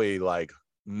probably like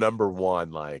number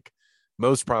one, like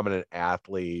most prominent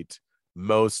athlete,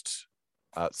 most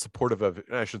supportive of,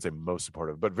 I shouldn't say most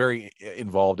supportive, but very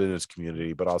involved in his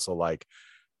community, but also like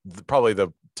probably the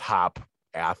top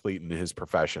athlete in his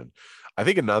profession. I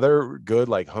think another good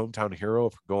like hometown hero,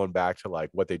 if going back to like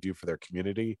what they do for their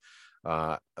community,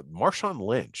 Marshawn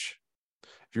Lynch.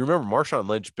 If you remember Marshawn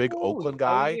Lynch, big Oakland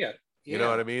guy, yeah. You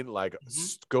know what I mean? Like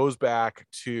Mm-hmm. goes back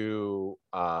to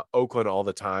Oakland all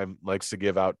the time, likes to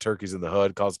give out turkeys in the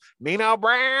hood, calls Nino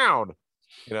Brown,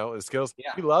 his skills.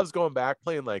 Yeah. He loves going back,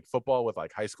 playing like football with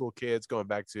like high school kids, going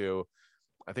back to,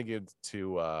 I think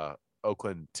to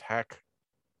Oakland Tech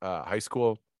high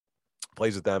school,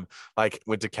 plays with them, like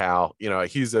went to Cal.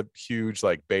 He's a huge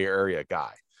like Bay Area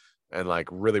guy and like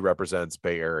really represents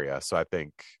Bay Area. So I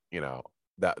think,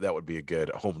 that would be a good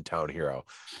hometown hero.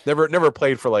 Never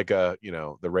played for like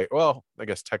well, I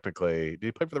guess technically, did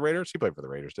he play for the Raiders? He played for the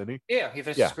Raiders, didn't he? Yeah, he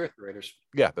finished his career with the Raiders.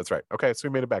 Yeah, that's right. Okay, so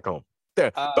he made it back home.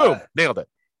 There, boom, nailed it.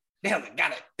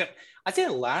 Got it. I'd say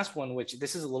the last one, which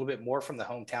this is a little bit more from the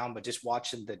hometown, but just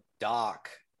watching the doc,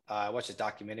 I watched the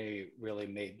documentary, really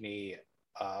made me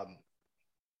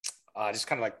just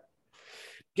kind of like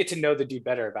get to know the dude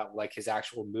better about like his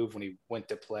actual move when he went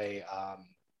to play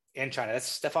in China.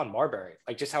 That's Stephon Marbury,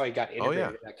 like just how he got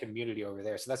integrated in that community over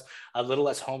there. So that's a little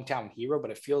less hometown hero,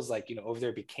 but it feels like, over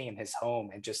there became his home,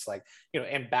 and just like,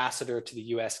 ambassador to the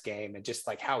US game, and just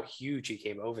like how huge he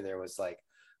came over there was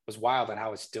wild, and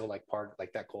how it's still like part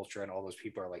like that culture, and all those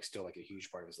people are like still like a huge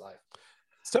part of his life.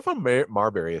 Stephon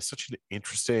Marbury is such an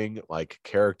interesting like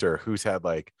character who's had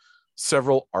like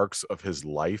several arcs of his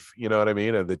life, you know what I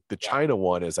mean? And the China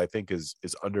one is, I think, is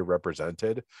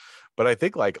underrepresented, but I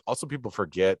think like also people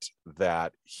forget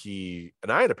that and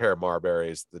I had a pair of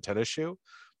Marburys, the tennis shoe,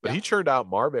 but he churned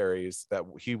out Marburys that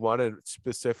he wanted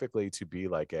specifically to be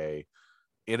like a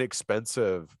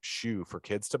inexpensive shoe for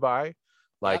kids to buy.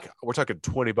 Like we're talking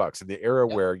 $20 in the era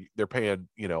where they're paying,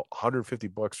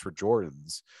 $150 for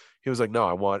Jordans. He was like, no,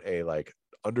 I want a like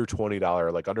under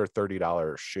 $20, like under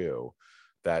 $30 shoe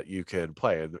that you can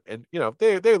play. And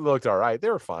they looked all right. They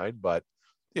were fine, but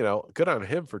good on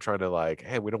him for trying to like,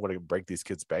 hey, we don't want to break these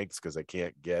kids' banks because they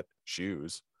can't get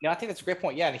shoes. No, I think that's a great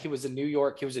point. Yeah, and he was a New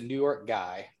York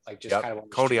guy, like just kind of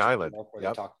Coney Island. Where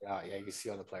they talked about, you can see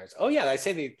all the players. Oh yeah, I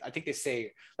think they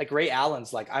say like Ray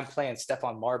Allen's like, I'm playing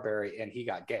Stephon Marbury and he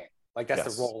got game. Like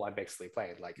that's the role I basically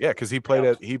played. Like because he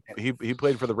played he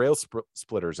played for the rail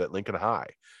splitters at Lincoln High.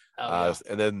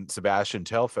 And then Sebastian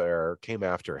Telfair came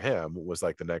after him, was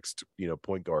like the next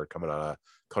point guard coming out of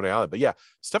Coney Island. But yeah,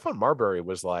 Stephon Marbury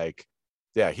was like,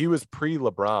 he was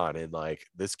pre-LeBron, and like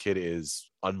this kid is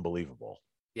unbelievable.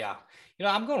 Yeah,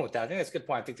 I'm going with that. I think that's a good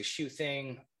point. I think the shoe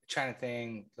thing, China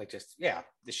thing, like just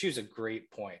the shoe's a great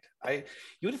point. You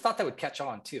would have thought that would catch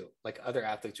on too. Like other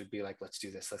athletes would be like, let's do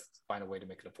this. Let's find a way to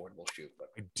make an affordable shoe. But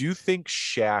I do think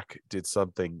Shaq did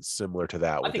something similar to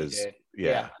that with his. I think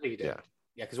he did.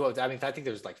 Yeah, because I think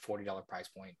there's like $40 price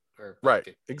point, or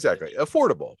right, exactly,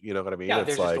 affordable. You know what I mean? Yeah, it's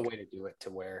there's like just a way to do it to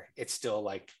where it's still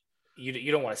like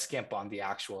you don't want to skimp on the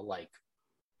actual like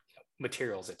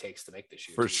materials it takes to make the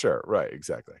shoe. For sure, right?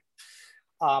 Exactly.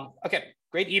 Okay,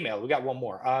 great email. We got one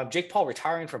more. Jake Paul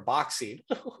retiring from boxing.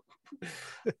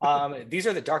 These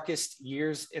are the darkest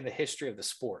years in the history of the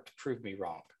sport. Prove me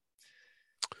wrong.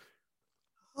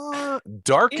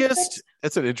 Darkest.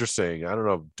 It's an interesting. I don't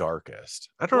know. Darkest.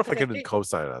 I don't know if I can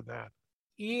co-sign on that.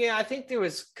 Yeah, I think there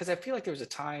was, because I feel like there was a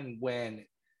time when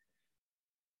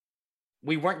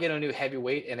we weren't getting a new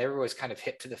heavyweight, and everyone was kind of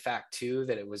hit to the fact too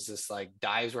that it was this like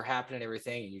dives were happening and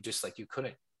everything, and you just like you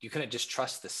couldn't just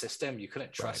trust the system. You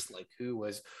couldn't trust like who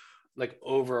was like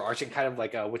overarching, kind of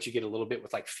like what you get a little bit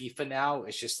with like FIFA now.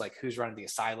 It's just like who's running the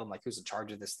asylum, like who's in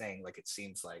charge of this thing. Like it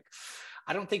seems like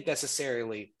I don't think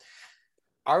necessarily.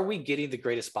 Are we getting the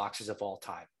greatest boxers of all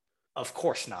time? Of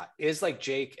course not. Is like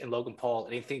Jake and Logan Paul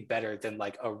anything better than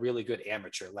like a really good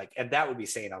amateur? Like, and that would be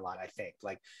saying a lot, I think.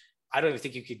 Like, I don't even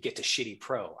think you could get to shitty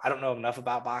pro. I don't know enough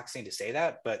about boxing to say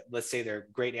that, but let's say they're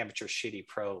great amateur, shitty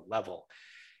pro level.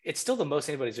 It's still the most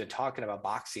anybody's been talking about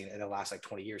boxing in the last like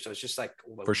 20 years. So it's just like,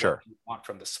 for sure, what you want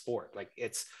from the sport. Like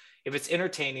if it's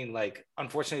entertaining, like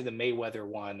unfortunately the Mayweather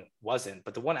one wasn't,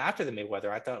 but the one after the Mayweather,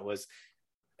 I thought it was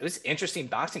interesting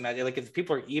boxing match. Like if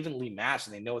people are evenly matched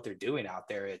and they know what they're doing out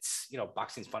there, it's,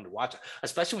 boxing's fun to watch,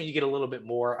 especially when you get a little bit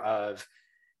more of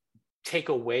take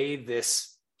away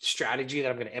this strategy that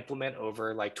I'm going to implement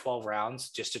over like 12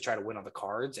 rounds just to try to win on the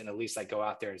cards and at least like go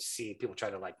out there and see people try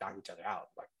to like knock each other out.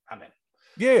 Like I'm in.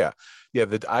 Yeah.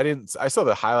 I saw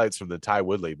the highlights from the Ty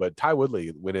Woodley, but Ty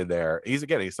Woodley went in there. He's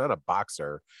not a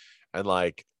boxer. And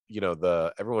like,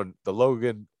 the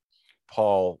Logan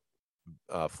Paul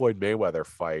Floyd Mayweather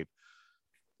fight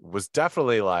was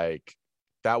definitely like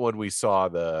that one. We saw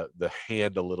the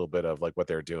hand a little bit of like what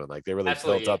they're doing. Like they really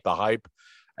built up the hype.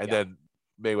 And then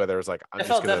Mayweather was like, that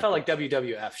felt like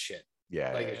WWF shit.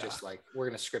 Yeah. Like it's just like, we're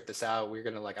going to script this out. We're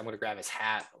going to like, I'm going to grab his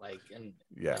hat. Like, and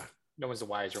yeah. Like, no one's the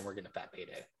wiser and we're getting a fat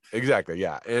payday. Exactly.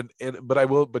 Yeah.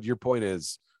 But your point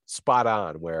is spot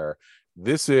on where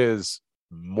this is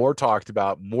more talked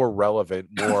about, more relevant,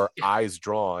 more eyes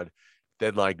drawn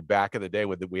than like back in the day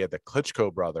when we had the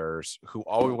Klitschko brothers who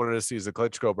all we wanted to see is the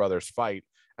Klitschko brothers fight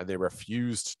and they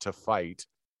refused to fight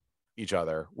each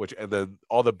other, and then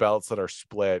all the belts that are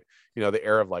split, the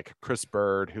era of like Chris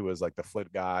Bird, who was like the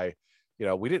Flint guy,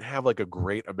 we didn't have like a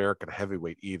great American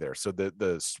heavyweight either. So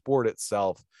the sport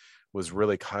itself was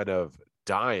really kind of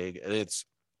dying, and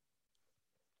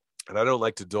I don't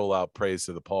like to dole out praise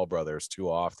to the Paul brothers too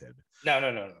often.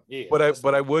 No. Yeah,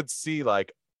 but I would see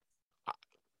like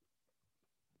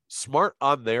smart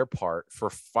on their part for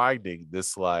finding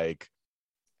this like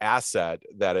asset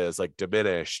that is like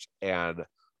diminished, and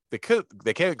they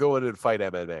can't go in and fight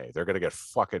MMA. They're going to get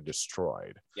fucking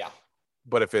destroyed. Yeah.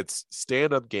 But if it's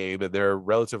stand-up game and they're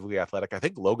relatively athletic, I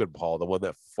think Logan Paul, the one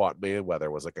that fought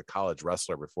Mayweather, was like a college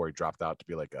wrestler before he dropped out to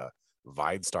be like a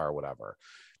Vine star or whatever.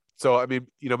 So, I mean,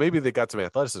 maybe they got some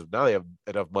athleticism. Now they have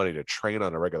enough money to train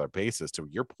on a regular basis. To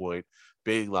your point,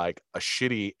 being like a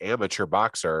shitty amateur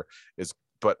boxer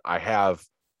but I have,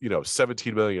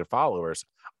 17 million followers.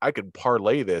 I can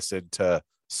parlay this into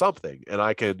something, and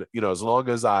I can, as long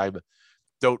as I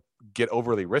don't get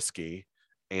overly risky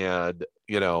and,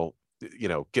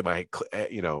 get my,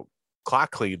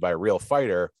 clock cleaned by a real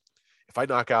fighter. If I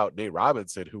knock out Nate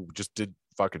Robinson, who just did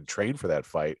fucking train for that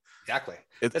fight. Exactly.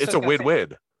 It's a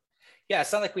win-win. Yeah.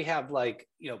 It's not like we have like,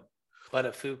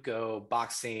 Buttafuoco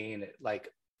boxing, like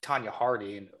Tanya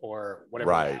Harding or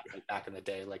whatever like back in the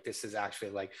day. Like this is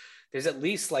actually like, there's at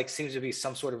least like seems to be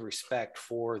some sort of respect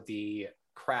for the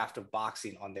craft of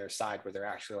boxing on their side where they're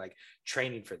actually like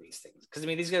training for these things. Cause I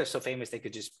mean, these guys are so famous. They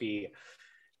could just be,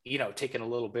 taking a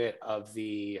little bit of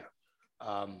the,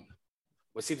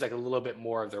 what seems like a little bit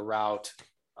more of the route.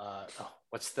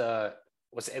 What's the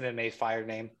MMA fire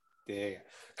name? The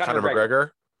Conor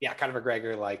McGregor. Yeah, Conor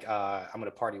McGregor. Like, I'm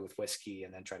gonna party with whiskey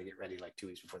and then try to get ready like 2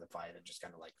 weeks before the fight and just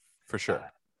kind of like for sure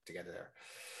together there.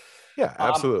 Yeah,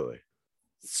 absolutely.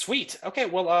 Sweet. Okay,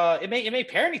 well, it may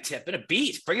parody tip and a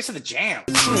beat. Bring us to the jam.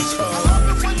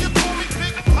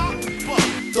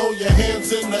 Throw your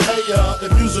hands in the air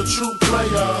if you's a true player.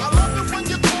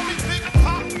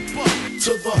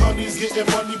 To the honeys getting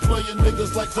money, playing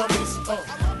niggas like dummies. All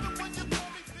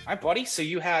right, buddy. So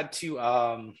you had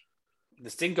to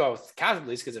this didn't go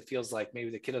casually because it feels like maybe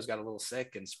the kiddos got a little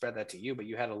sick and spread that to you, but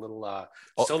you had a little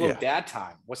solo dad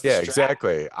time. What's the strat?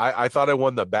 Exactly. I thought I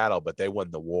won the battle, but they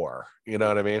won the war. You know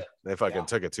what I mean? They fucking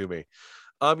took it to me.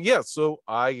 So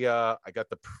I got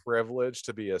the privilege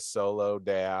to be a solo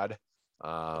dad.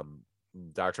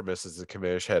 Dr. Mrs.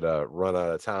 Kamish had to run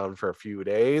out of town for a few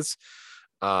days.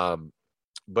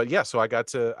 But yeah, so I got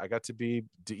to be,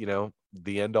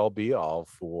 the end all be all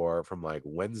from like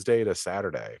Wednesday to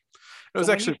Saturday. It was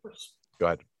actually, go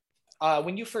ahead.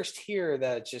 When you first hear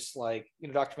that, just like,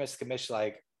 Dr. Mrs. Kamish,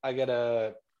 like, I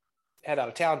gotta head out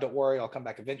of town. Don't worry, I'll come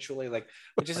back eventually. Like,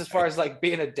 just as far as like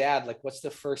being a dad, like, what's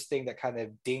the first thing that kind of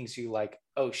dings you? Like,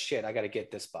 oh shit, I got to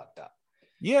get this bucked up.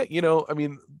 Yeah, I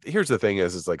mean, here's the thing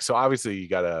is like, so obviously you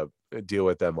gotta deal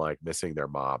with them like missing their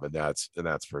mom, and that's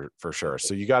for sure.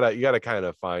 So you gotta kind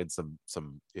of find some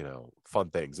fun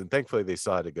things, and thankfully they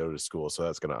still had to go to school, so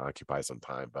that's gonna occupy some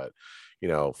time. But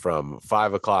from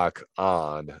 5 o'clock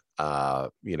on,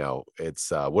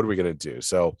 it's what are we gonna do?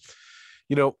 So,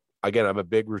 again, I'm a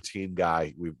big routine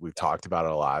guy. We've talked about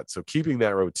it a lot. So keeping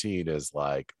that routine is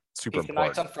like super important.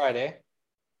 Nights on Friday.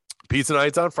 Pizza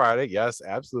nights on Friday. Yes,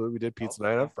 absolutely. We did pizza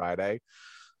night on Friday.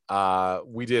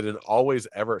 We did an always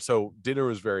ever. So dinner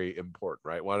was very important,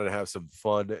 right? Wanted to have some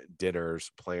fun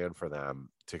dinners planned for them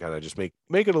to kind of just make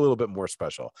it a little bit more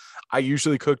special. I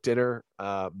usually cook dinner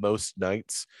most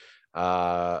nights.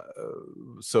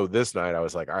 So this night I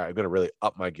was like, all right, I'm going to really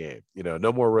up my game.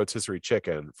 No more rotisserie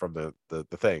chicken from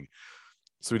the thing.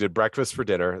 So we did breakfast for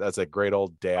dinner. That's a great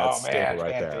old dad staple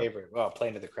right there. Favorite. Well,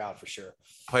 playing to the crowd for sure.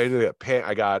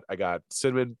 I got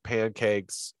cinnamon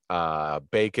pancakes,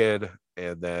 bacon,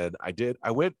 and then I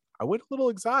went a little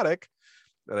exotic,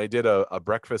 and I did a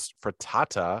breakfast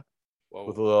frittata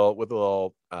Whoa. with a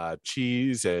little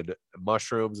cheese and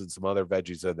mushrooms and some other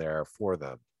veggies in there for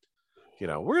them. You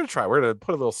know, we're gonna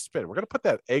put a little spin. We're gonna put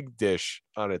that egg dish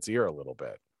on its ear a little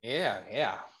bit.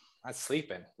 Yeah. Not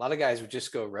sleeping. A lot of guys would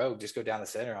just go rogue, just go down the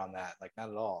center on that. Like, not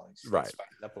at all. Right. Spice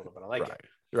it up a little bit. I like it.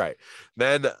 Right.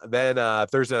 Then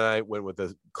Thursday night went with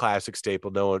the classic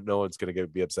staple. No one's gonna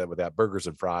be upset with that. Burgers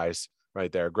and fries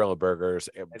right there. Grilling burgers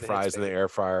and fries in the air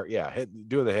fryer. Yeah,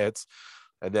 doing the hits.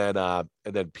 And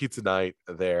then pizza night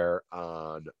there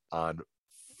on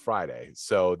Friday.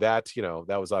 So that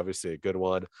was obviously a good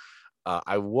one.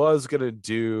 I was gonna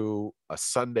do a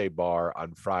Sunday bar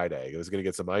on Friday. I was gonna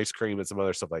get some ice cream and some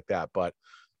other stuff like that, but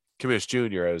Commish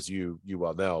Jr., as you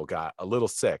well know, got a little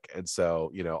sick, and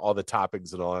so all the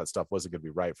toppings and all that stuff wasn't gonna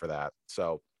be right for that.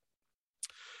 So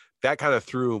that kind of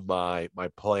threw my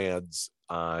plans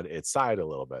on its side a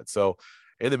little bit. So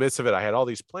in the midst of it, I had all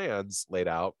these plans laid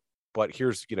out, but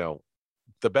here's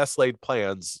the best laid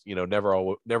plans,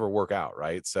 never work out,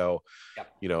 right? So,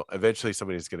 Yep. Eventually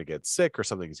somebody's going to get sick or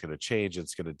something's going to change. And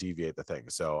it's going to deviate the thing.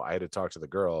 So I had to talk to the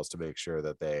girls to make sure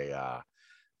that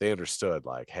they understood,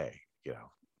 like, hey,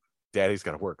 Daddy's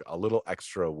got to work a little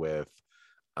extra with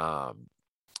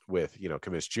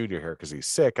Commish Jr. here because he's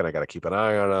sick, and I got to keep an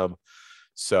eye on him.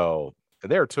 So,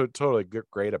 and they were totally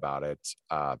great about it.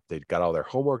 They got all their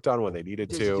homework done when they needed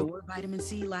Does to. your vitamin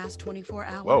C last 24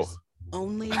 hours? Whoa.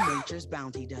 Only Nature's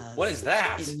Bounty does. What is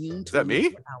that? Immune Is that me?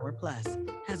 24-hour plus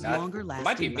has That longer lasting. It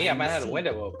might be me. I might have had a vitamin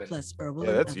window C open. Plus herbal.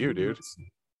 Yeah, that's you, dude.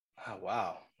 Oh,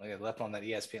 wow. Look at left on that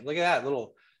ESPN. Look at that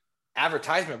little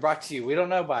advertisement brought to you. We don't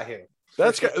know by who.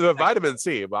 That's the vitamin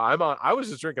C, but I was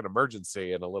just drinking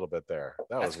Emergency in a little bit there.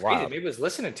 That's was crazy. wild. Maybe it was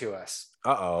listening to us.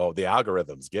 The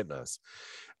algorithm's getting us.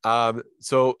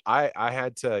 So I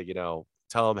had to,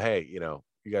 tell them, hey,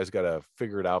 you guys got to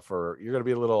figure it out you're going to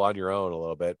be a little on your own a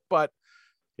little bit, but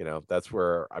that's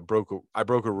where I broke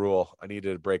a rule. I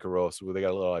needed to break a rule. So they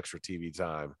got a little extra TV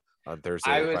time on Thursday.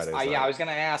 I was going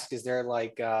to ask, is there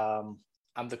like,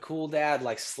 I'm the cool dad,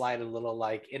 like slide a little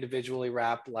like individually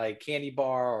wrapped like candy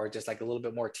bar, or just like a little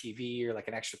bit more TV, or like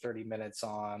an extra 30 minutes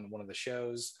on one of the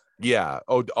shows? Yeah.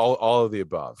 Oh, all of the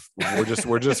above.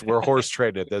 We're horse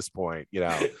trading at this point,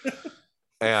 and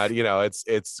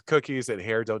it's cookies and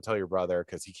hair. Don't tell your brother,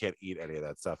 because he can't eat any of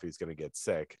that stuff. He's going to get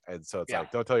sick. And so it's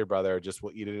like, don't tell your brother, just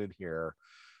we'll eat it in here,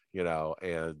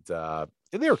 and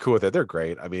they were cool with it. They're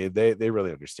great. I mean, they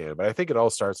really understand, but I think it all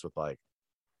starts with like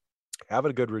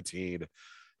having a good routine,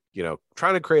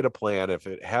 trying to create a plan. If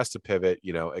it has to pivot,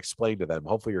 explain to them.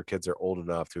 Hopefully your kids are old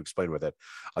enough to explain with it.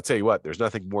 I'll tell you what, there's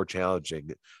nothing more challenging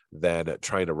than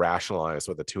trying to rationalize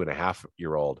with a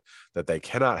 2.5-year-old that they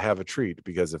cannot have a treat,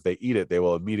 because if they eat it, they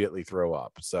will immediately throw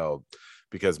up. So,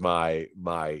 because my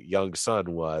young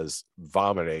son was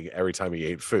vomiting every time he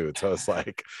ate food. So it's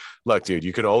like, look, dude,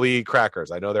 you can only eat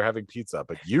crackers. I know they're having pizza,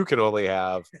 but you can only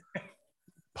have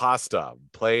pasta,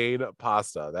 plain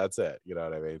pasta. That's it. You know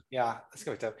what I mean? Yeah, that's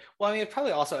gonna be tough. Well, I mean, it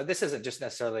probably also, this isn't just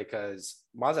necessarily because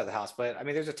Mom's at the house, but I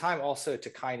mean, there's a time also to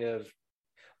kind of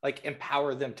like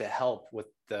empower them to help with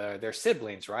their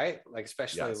siblings, right? Like,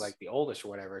 especially like the oldest or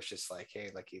whatever. It's just like,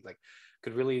 hey, like he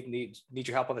could really need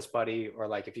your help on this, buddy, or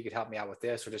like if you could help me out with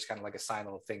this, or just kind of like assign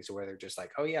little things where they're just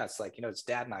like, oh yeah, it's like, it's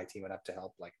Dad and I teaming up to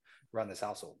help like run this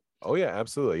household. Oh yeah,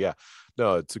 absolutely. Yeah,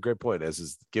 no, it's a great point.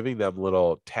 Is giving them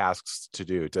little tasks to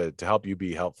do to help you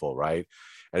be helpful, right?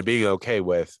 And being okay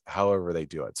with however they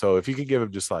do it. So if you can give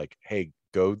them just like, hey,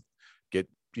 go get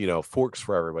forks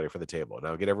for everybody for the table.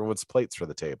 Now get everyone's plates for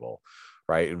the table,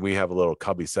 right? And we have a little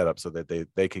cubby set up so that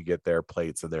they can get their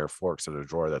plates and their forks in a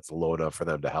drawer that's low enough for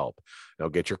them to help.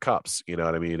 Get your cups. You know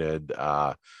what I mean? And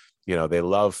they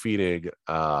love feeding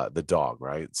the dog,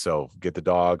 right? So get the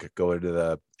dog, go into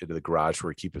the garage where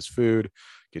we keep his food,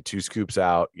 get 2 scoops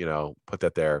out, put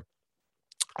that there.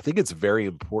 I think it's very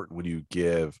important when you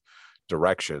give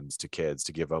directions to kids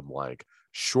to give them like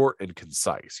short and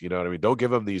concise. You know what I mean? Don't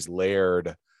give them these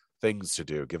layered things to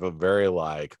do. Give them very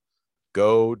like,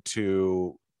 go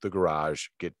to the garage,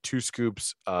 get 2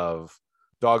 scoops of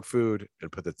dog food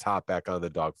and put the top back on the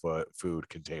dog food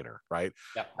container, right?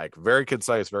 Yep. Like very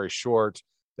concise, very short.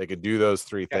 They can do those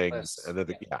 3 things, and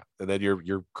then and then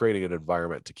you're creating an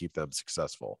environment to keep them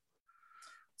successful.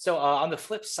 So on the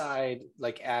flip side,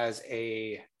 like as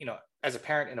a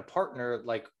parent and a partner,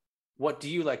 like what do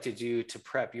you like to do to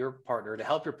prep your partner, to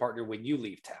help your partner when you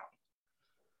leave town?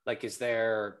 Like, is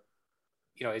there,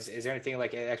 is there anything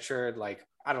like extra, like,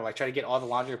 I don't know, like try to get all the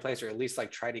laundry in place, or at least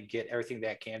like try to get everything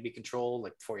that can be controlled,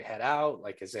 like before you head out?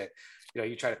 Like, is it,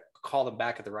 you try to call them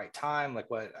back at the right time? Like,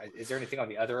 what is there anything on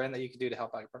the other end that you can do to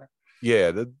help out your partner? Yeah,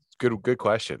 the Good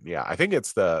question. Yeah, I think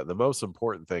it's the most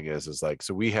important thing is like,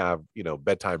 so we have,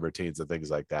 bedtime routines and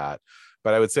things like that.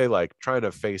 But I would say like trying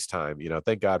to FaceTime,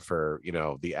 thank God for,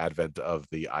 the advent of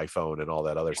the iPhone and all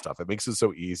that other stuff. It makes it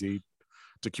so easy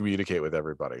to communicate with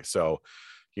everybody. So,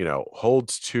 hold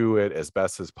to it as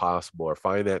best as possible, or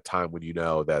find that time when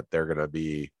that they're going to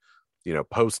be,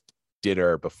 post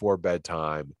dinner before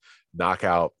bedtime, knock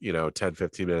out,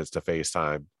 10-15 minutes to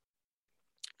FaceTime.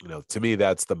 To me,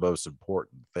 that's the most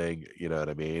important thing. You know what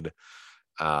I mean?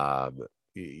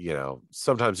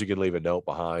 Sometimes you can leave a note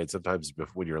behind. Sometimes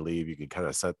when you leave, you can kind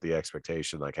of set the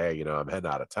expectation like, hey, I'm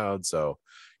heading out of town. So,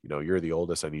 you're the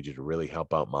oldest. I need you to really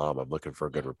help out mom. I'm looking for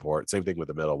a good report. Same thing with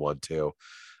the middle one too.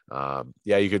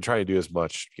 You can try and do as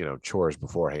much, chores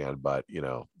beforehand, but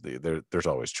there's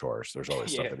always chores. There's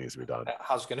always stuff that needs to be done.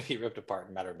 House is going to be ripped apart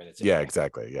in a matter of minutes. Yeah,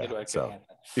 exactly. Yeah. So,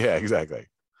 yeah, exactly.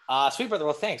 Sweet brother.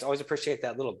 Well, thanks. Always appreciate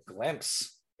that little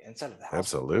glimpse inside of the house.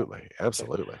 Absolutely.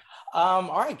 All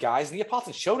right, guys.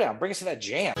 Neapolitan Showdown. Bring us to that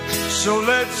jam. So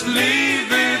let's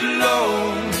leave it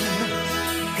alone,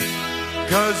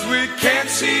 'cause we can't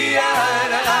see eye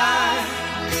to eye.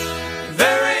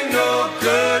 There ain't no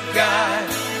good guy,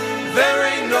 there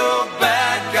ain't no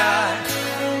bad guy.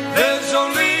 There's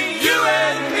only you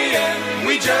and me, and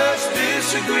we just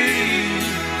disagree.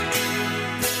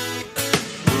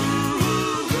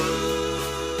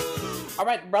 All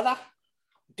right, brother.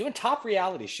 Doing top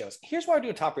reality shows. Here's why we're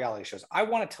doing top reality shows. I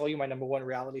want to tell you my number one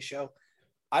reality show.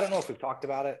 I don't know if we've talked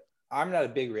about it. I'm not a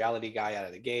big reality guy out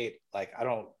of the gate. Like, I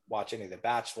don't watch any of the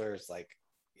Bachelors. Like,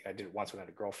 I did it once when I had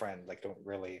a girlfriend. Like, don't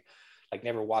really, like,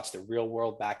 never watched The Real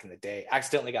World back in the day.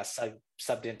 Accidentally got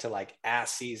subbed into like a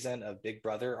season of Big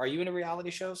Brother. Are you into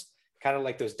reality shows? Kind of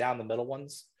like those down the middle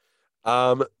ones?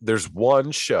 There's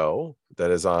one show that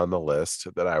is on the list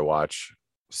that I watch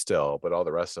still, but all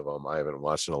the rest of them I haven't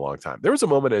watched in a long time. There was a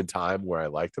moment in time where I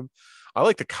liked them. I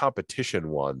like the competition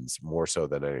ones more so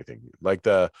than anything. Like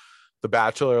the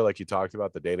Bachelor, like you talked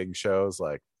about, the dating shows,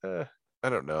 like I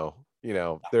don't know.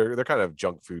 They're kind of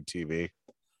junk food TV.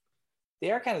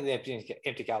 They are kind of the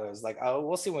empty calories. Like, oh,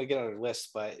 we'll see when we get on our list,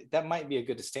 but that might be a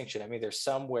good distinction. I mean, there's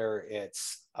some where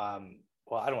it's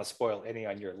well, I don't want to spoil any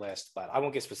on your list, but I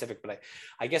won't get specific. But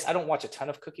I guess I don't watch a ton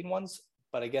of cooking ones,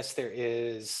 but I guess there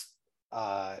is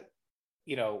like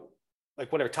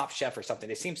whatever, Top Chef or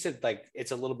something. It seems to like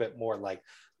it's a little bit more like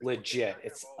legit.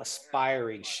 It's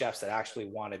aspiring chefs that actually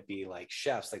want to be like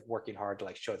chefs, like working hard to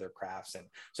like show their crafts, and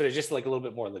so there's just like a little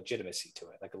bit more legitimacy to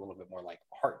it, like a little bit more like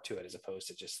heart to it, as opposed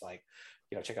to just like,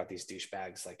 check out these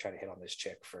douchebags like trying to hit on this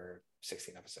chick for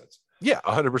 16 episodes. Yeah,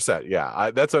 100%.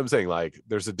 Yeah, that's what I'm saying. Like,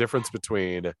 there's a difference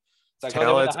between it's like,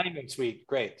 talent. Oh, the honeymoon suite,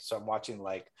 great. So I'm watching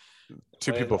like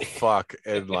two people fuck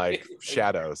in like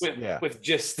shadows with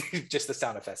just the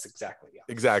sound effects.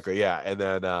 Exactly. Yeah. And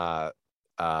then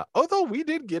although we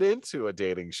did get into a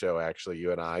dating show, actually,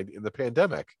 you and I, in the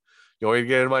pandemic. You want me to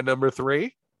get in my number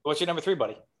 3? What's your number 3,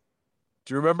 buddy?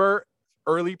 Do you remember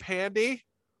Early Pandy?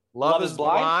 Love is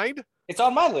Blind? It's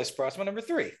on my list, bro. It's my number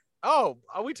 3. Oh,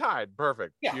 we tied.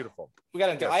 Perfect. Yeah. Beautiful. We got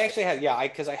into. I actually had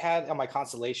because I had on my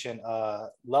constellation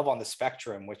Love on the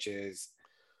Spectrum, which is,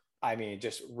 I mean,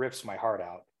 just rips my heart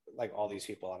out. Like all these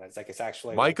people on it. It's like, it's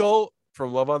actually Michael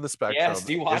from Love on the Spectrum. Yes,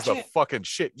 do you watch the fucking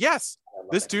shit. Yes,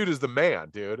 this dude is the man,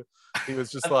 dude. He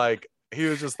was just like,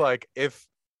 if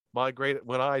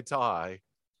when I die,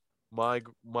 my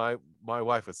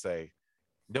wife would say,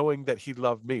 knowing that he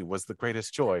loved me was the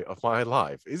greatest joy of my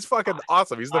life. He's fucking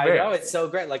awesome. He's the man. I know, it's so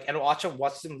great. Like, and watch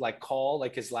him like call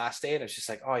like his last day, and it's just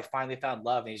like, oh, I finally found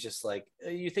love. And he's just like,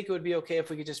 you think it would be okay if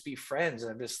we could just be friends?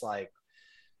 And I'm just like,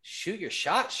 shoot your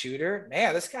shot, shooter.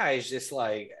 Man, this guy is just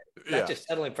like not just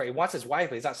settling for. He wants his wife,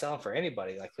 but he's not settling for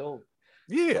anybody. Like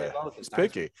he's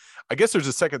picky. I guess there's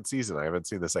a second season. I haven't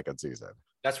seen the second season.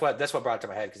 That's what brought it to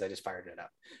my head because I just fired it up.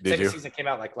 Second season came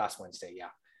out like last Wednesday.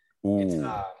 Yeah.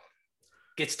 Ooh.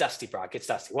 Gets dusty, bro. Gets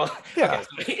dusty. Well, yeah.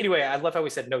 Okay. Anyway, I love how we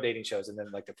said no dating shows, and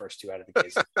then like the first 2 out of the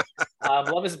case.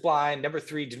 Love is Blind, number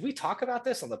 3. Did we talk about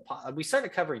this on the pod? We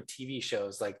started covering TV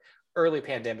shows like early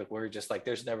pandemic, where we were just like,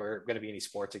 there's never going to be any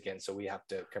sports again, so we have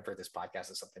to convert this podcast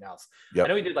to something else. Yep. I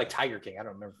know we did like Tiger King. I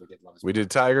don't remember if we did Love is Blind. We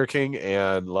did Tiger King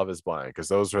and Love is Blind because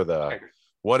those were the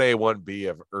 1A, 1B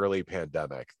of early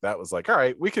pandemic. That was like, all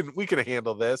right, we can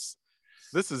handle this.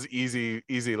 This is easy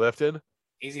lifting.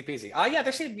 Easy peasy.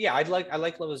 Yeah, I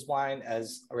like Love is Blind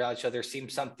as a reality show. There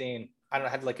seemed something, I don't know,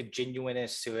 had like a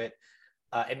genuineness to it.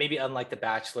 And maybe unlike The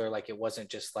Bachelor, like it wasn't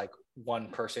just like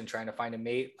one person trying to find a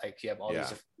mate. Like you have all these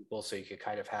different people, so you could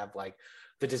kind of have like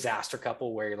the disaster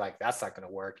couple where you're like, that's not going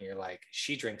to work. And you're like,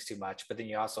 she drinks too much. But then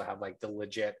you also have like the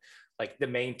legit, like the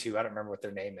main 2. I don't remember what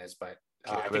their name is, but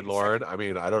Kim and Lauren. I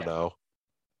mean, I don't know.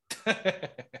 Was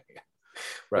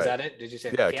Right. that it? Did you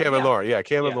say? Yeah, Cam and Lauren. Yeah,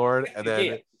 Cam and Yeah. Lauren. And then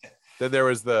Yeah. then there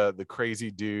was the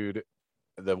crazy dude,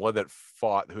 the one that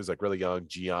fought who's like really young,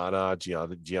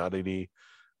 Giannini,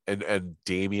 and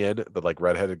Damien, the like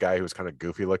redheaded guy who was kind of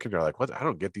goofy looking. You're like, what? I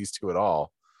don't get these two at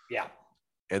all. Yeah.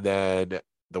 And then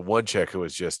the one chick who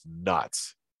was just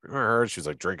nuts. Remember her? She was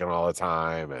like drinking all the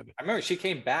time. And I remember she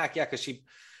came back, yeah, because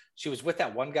she was with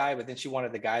that one guy, but then she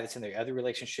wanted the guy that's in the other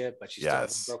relationship, but she still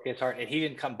Yes. broke his heart, and he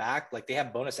didn't come back. Like they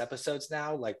have bonus episodes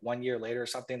now, like 1 year later or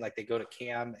something. Like they go to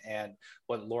Cam and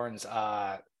what Lauren's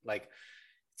like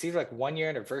it's either like 1 year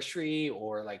anniversary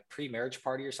or like pre-marriage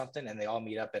party or something, and they all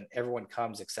meet up and everyone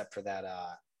comes except for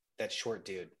that short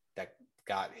dude that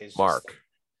got his Mark.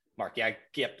 Mark, yeah,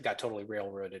 got totally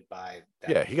railroaded by that.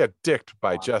 Yeah, he got dicked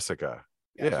by Wow. Jessica.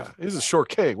 Yeah, Yeah, he's a short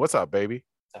king. What's up, baby?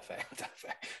 Tough.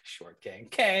 Short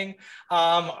Kang.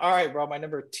 All right, bro. My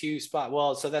number 2 spot.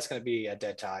 Well, so that's going to be a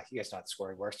dead tie. You guys know how the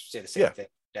scoring works. Say the same Yeah. thing.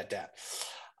 Dead.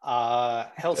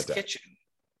 Hell's Dead. Kitchen.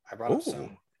 I brought up Ooh.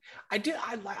 some.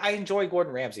 I enjoy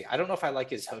Gordon Ramsay. I don't know if I like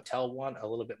his hotel one a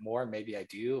little bit more. Maybe I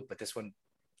do, but this one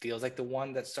feels like the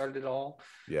one that started it all.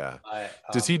 Yeah. But,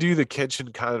 Does he do the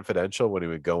kitchen confidential when he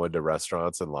would go into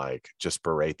restaurants and like just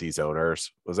berate these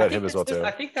owners? Was I that think him as well that's too?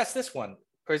 I think that's this one.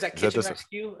 Or is that Is that Kitchen this one?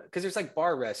 Rescue? Because there's like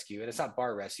Bar Rescue, and it's not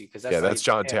Bar Rescue because that's Yeah, that's like-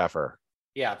 John yeah. Taffer.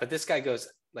 Yeah, but this guy goes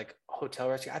like Hotel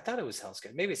Rescue. I thought it was Hell's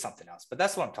Kitchen. Maybe it's something else, but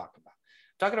that's what I'm talking about.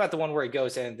 I'm talking about the one where he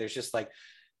goes in, there's just like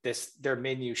their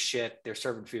menu shit, they're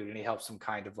serving food, and he helps them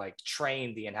kind of like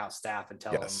train the in-house staff and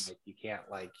tell Yes. them like you can't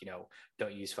like,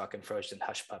 don't use fucking frozen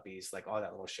hush puppies, like all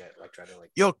that little shit, like try to like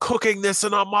You're cooking this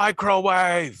in a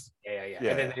microwave. yeah.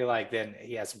 Yeah. And then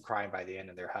he has them crying by the end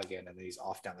and they're hugging and then he's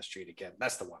off down the street again.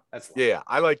 That's the one. Yeah,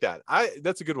 I like that.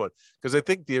 That's a good one because I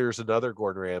think there's another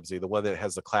Gordon Ramsay, the one that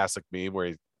has the classic meme where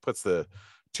he puts the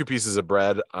 2 pieces of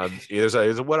bread on either side.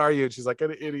 He's like, what are you? And she's like,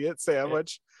 an idiot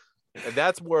sandwich. And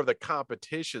that's more of the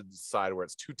competition side where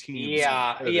it's 2 teams.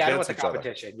 Yeah, kind of I don't want against the each other.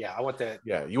 competition. Yeah, I want the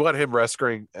Yeah, you want him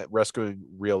rescuing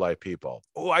real life people.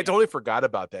 Oh, I totally forgot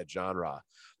about that genre.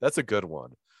 That's a good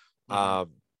one. Mhm.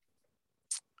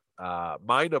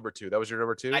 My number 2. That was your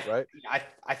number 2, right?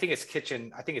 I think it's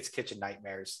Kitchen. I think it's Kitchen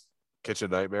Nightmares.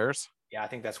 Kitchen Nightmares. Yeah, I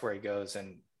think that's where he goes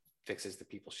and fixes the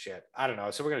people's shit. I don't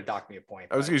know. So we're gonna dock me a point.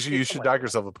 I was but you it's should somewhere. dock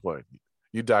yourself a point.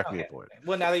 You dock me a Okay. point.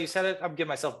 Well, now that you said it, I'm giving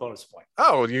myself bonus point.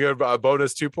 Oh, you get a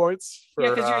bonus 2 points for, Yeah,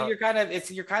 because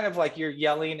you're kind of like you're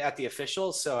yelling at the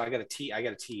officials. So I got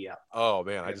to tee up. oh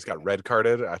man, I just got red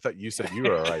carded. I thought you said you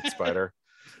were all right, Spider.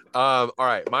 All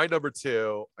right, my number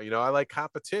 2. I like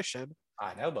competition,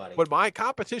 I know, buddy. but my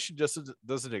competition just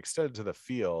doesn't extend to the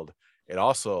field. It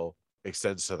also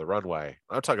extends to the runway.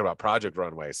 I'm talking about Project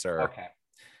Runway, sir. Okay.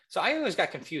 So I always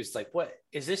got confused. Like, what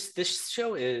is this? This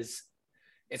show is.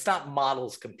 It's not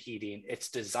models competing, it's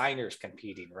designers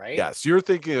competing, right? Yes, you're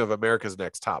thinking of America's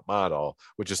Next Top Model,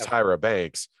 which is Okay. Tyra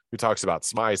Banks, who talks about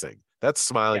smizing. That's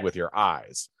smiling Yeah. with your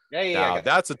eyes. Yeah. I Now, got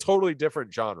that's a totally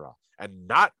different genre, and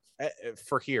not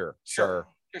for here, sir.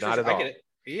 Not at I all. get it.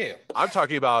 Yeah. I'm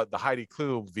talking about the Heidi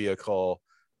Klum vehicle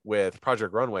with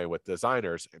Project Runway with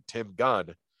designers and Tim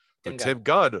Gunn. But Tim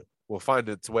Gunn will find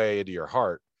its way into your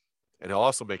heart, and he'll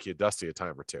also make you dusty a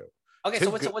time or two. Okay,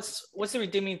 Tim so what's the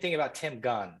redeeming thing about Tim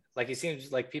Gunn? Like, he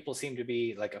seems like people seem to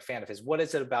be like a fan of his. What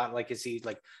is it about? Like, is he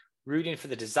like rooting for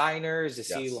the designers?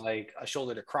 Is he Yes. like a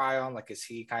shoulder to cry on? Like, is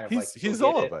he kind of He's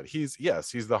like all of it. He's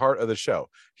the heart of the show.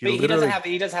 He doesn't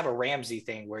have a Ramsey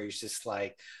thing where he's just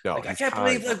like, no. like I he's can't kind.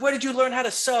 believe, like, where did you learn how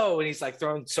to sew? And he's like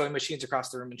throwing sewing machines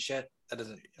across the room and shit.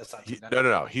 That's not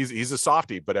No. He's a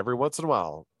softie, but every once in a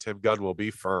while, Tim Gunn will be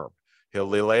firm. He'll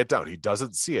lay it down. He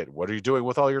doesn't see it. What are you doing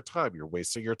with all your time? You're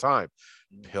wasting your time.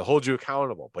 He'll hold you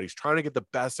accountable, but he's trying to get the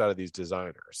best out of these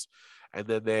designers. And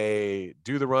then they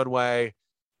do the runway.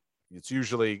 It's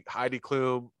usually Heidi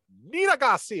Klum, Nina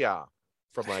Garcia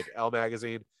from like Elle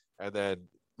magazine. And then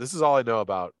this is all I know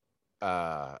about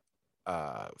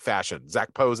fashion.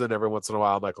 Zach Posen every once in a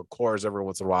while, Michael Kors every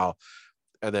once in a while.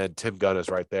 And then Tim Gunn is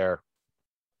right there.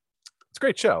 It's a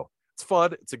great show. It's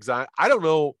fun. It's exciting. I don't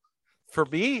know. For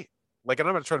me, like, and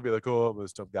I'm not trying to be like, oh, I'm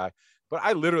this dumb guy, but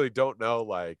I literally don't know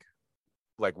like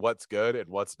what's good and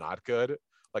what's not good.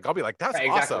 Like, I'll be like, that's Right,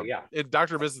 exactly, awesome. yeah. And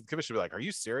Dr. and Mrs. Commission will be like, are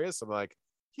you serious? I'm like,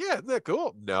 yeah, isn't that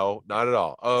cool? No, not at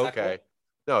all. Oh, Is that okay.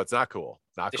 No, it's not cool.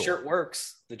 Not The cool. shirt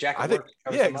works. The jacket I think, works.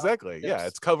 covers yeah, them up. exactly. Yeah, Yes.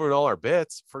 it's covering all our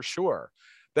bits for sure.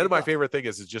 Then my Yeah. favorite thing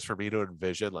is just for me to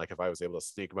envision, like, if I was able to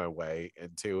sneak my way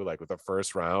into like with the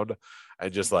first round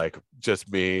and just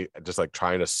me just like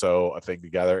trying to sew a thing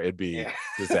together, it'd be Yeah.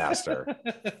 disaster.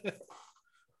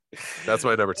 That's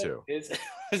my number 2. Is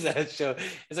that show?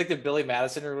 It's like the Billy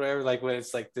Madison or whatever. Like when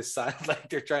it's like the sun, like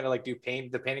they're trying to like do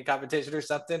the painting competition or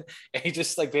something, and he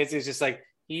just like basically is just like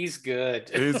he's good.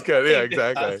 He's good. Yeah,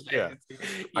 exactly. Yeah.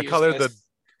 I colored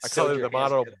the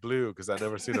model blue because I've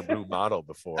never seen a blue model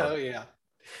before. Oh yeah.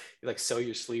 You like sew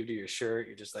your sleeve to your shirt.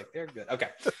 You're just like, they're good. Okay.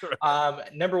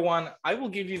 Number 1, I will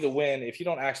give you the win if you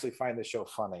don't actually find the show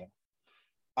funny.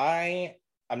 I'm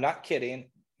not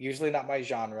kidding. Usually not my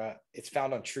genre. It's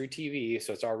found on True TV,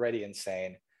 so it's already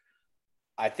insane.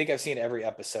 I think I've seen every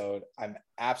episode. I'm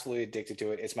absolutely addicted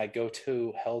to it. It's my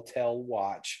go-to hotel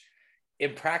watch.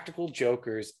 Impractical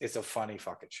Jokers is a funny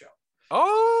fucking show.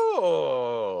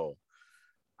 Oh,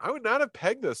 I would not have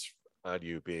pegged this on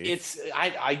you, B. It's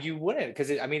you wouldn't, because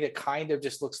it kind of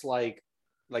just looks like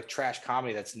trash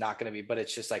comedy that's not going to be, but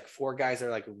it's just like 4 guys that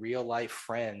are like real life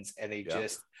friends, and they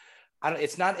just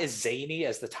it's not as zany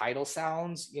as the title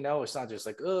sounds, it's not just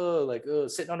like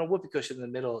sitting on a whoopee cushion in the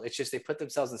middle. It's just they put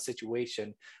themselves in a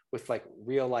situation with like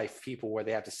real life people where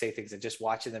they have to say things, and just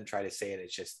watching them try to say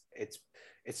it,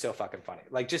 it's so fucking funny.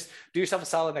 Like, just do yourself a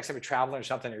solid next time you're traveling or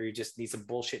something, or you just need some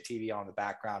bullshit TV on in the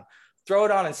background. Throw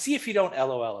it on and see if you don't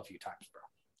LOL a few times, bro.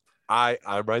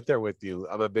 I'm right there with you.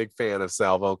 I'm a big fan of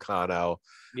Salvo Cano.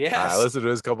 Yes. I listen to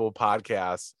his couple of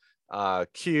podcasts.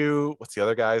 Q, what's the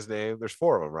other guy's name? There's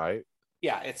 4 of them, right?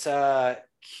 Yeah, it's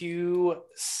Q,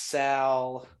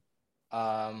 Sal.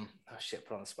 Oh shit,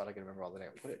 put on the spot. I can remember all the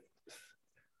names.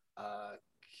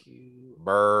 Q,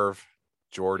 Merv,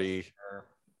 Jordy.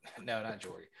 No, not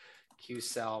Jordy. Q,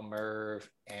 Sal, Merv,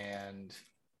 and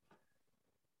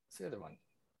what's the other one?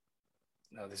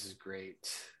 No, this is great.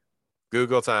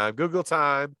 Google time.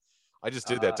 I just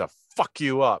did that to fuck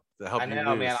you up. To help you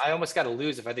lose. Man. I almost got to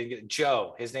lose if I didn't get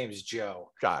Joe. His name is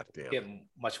Joe. God damn. Get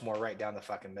much more right down the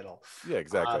fucking middle. Yeah,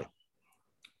 exactly.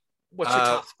 What's your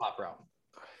top spot, bro?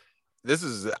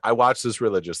 I watch this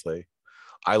religiously.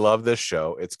 I love this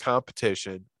show. It's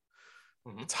competition.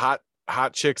 Mm-hmm. It's hot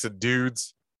chicks and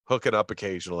dudes hooking up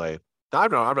occasionally.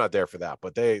 I'm not there for that,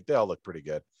 but they all look pretty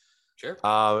good. Sure.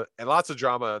 And lots of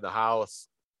drama in the house.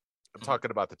 I'm talking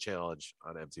about The Challenge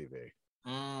on MTV.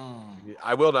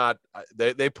 I will not.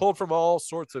 They pulled from all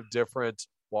sorts of different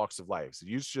walks of life. So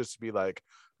it used to just be like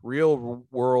real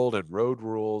world and road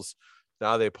rules.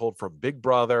 Now they pulled from Big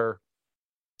Brother.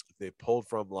 They pulled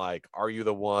from like Are You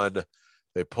the One?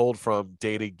 They pulled from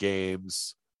dating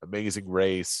games, Amazing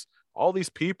Race, all these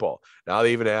people. Now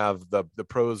they even have the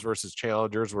pros versus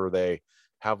challengers, where they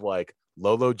have like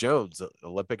Lolo Jones, an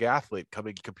Olympic athlete,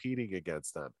 competing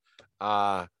against them.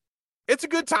 It's a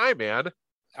good time, man.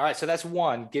 All right, so that's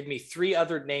 1. Give me 3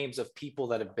 other names of people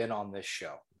that have been on this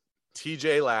show.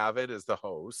 TJ Lavin is the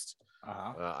host.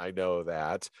 I know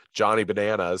that. Johnny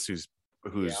Bananas, who's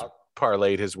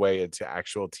parlayed his way into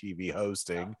actual TV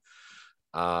hosting.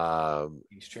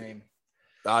 Extreme.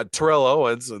 Terrell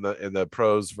Owens in the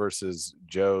pros versus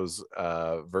Joe's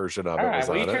version of it. Right,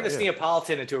 well, you turned this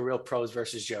Neapolitan into a real pros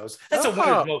versus Joe's. That's a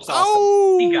winner's most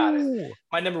awesome. He got it.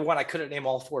 My number 1, I couldn't name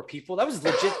all 4 people. That was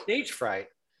legit stage fright.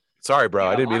 Sorry, bro.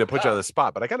 I didn't mean to put you on the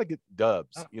spot, but I gotta get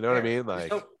dubs. You know what I mean?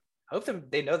 Like, I hope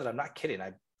they know that I'm not kidding.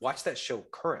 I watch that show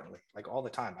currently, like all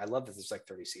the time. I love that there's like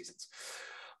 30 seasons.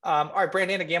 All right,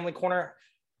 Brandon, a gambling corner.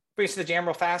 Bring us to the jam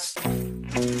real fast.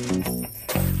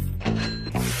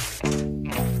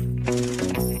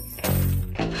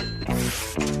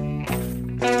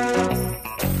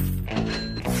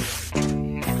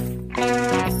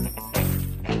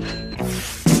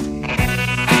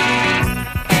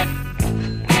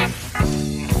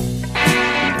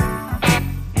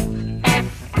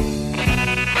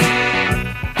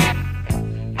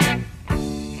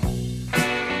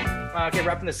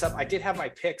 Wrapping this up, I did have my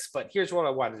picks, but here's what I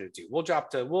wanted to do.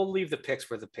 We'll leave the picks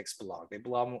where the picks belong. They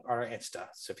belong on our Insta.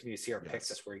 So if you need to see our picks,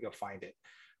 that's where you go find it.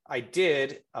 I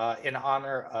did, in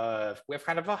honor of, we have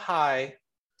kind of a high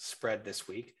spread this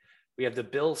week. We have the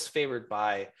Bills favored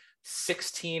by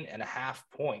 16.5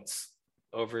 points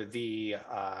over they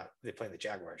play the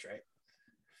Jaguars, right?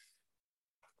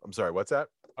 I'm sorry, what's that?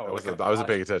 Oh, I wasn't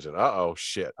paying attention. Uh-oh,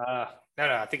 shit. No,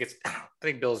 I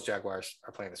think Bills Jaguars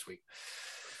are playing this week.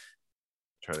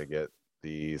 Trying to get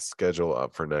the schedule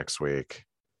up for next week.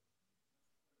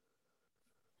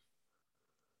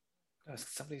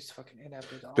 Somebody's fucking in at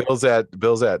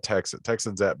Bills at Texans.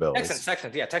 Texans at Bills.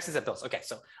 Texans at Bills. Okay,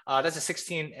 so that's a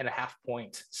 16.5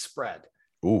 point spread.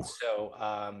 Ooh. So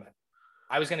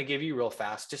I was going to give you real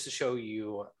fast just to show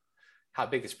you how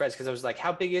big the spread is, because I was like,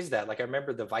 how big is that? Like, I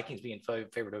remember the Vikings being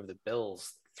favored over the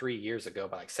Bills 3 years ago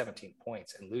by like 17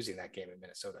 points and losing that game in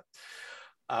Minnesota.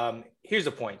 Here's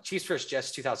the point. Chiefs versus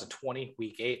Jets 2020,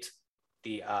 week 8.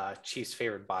 The Chiefs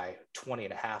favored by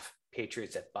 20.5.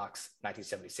 Patriots at Bucks,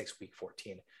 1976, week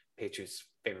 14. Patriots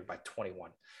favored by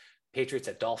 21. Patriots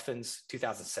at Dolphins,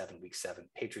 2007, week 7.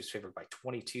 Patriots favored by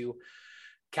 22.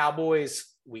 Cowboys,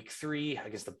 week 3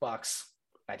 against the Bucks,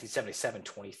 1977,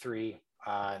 23.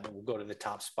 And then we'll go to the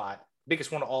top spot.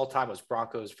 Biggest one of all time was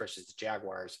Broncos versus the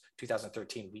Jaguars,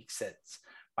 2013, week 6,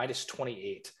 minus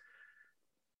 28.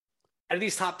 Out of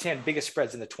these top 10 biggest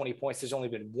spreads in the 20 points, there's only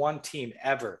been one team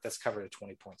ever that's covered a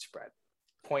 20-point spread.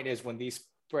 Point is, when these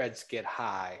spreads get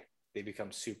high, they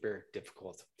become super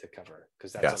difficult to cover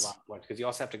because that's a lot. Because you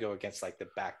also have to go against like the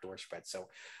backdoor spread. So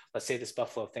let's say this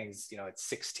Buffalo thing's, it's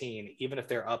 16. Even if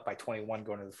they're up by 21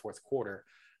 going into the fourth quarter,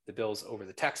 the Bills over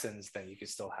the Texans, then you can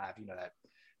still have,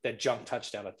 that jump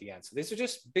touchdown at the end. So these are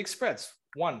just big spreads.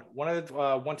 One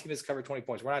team has covered 20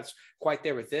 points. We're not quite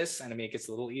there with this. And I mean, it gets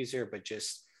a little easier, but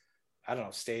just, I don't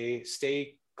know,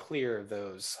 stay clear of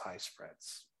those high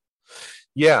spreads.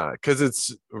 Yeah, because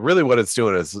it's really what it's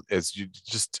doing is you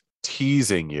just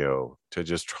teasing you to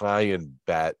just try and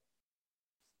bet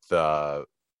the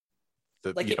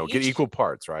like get equal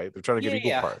parts, right? They're trying to get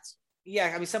equal parts.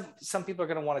 Yeah, I mean, some people are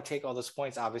going to want to take all those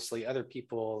points. Obviously, other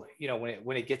people,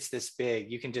 when it gets this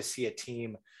big, you can just see a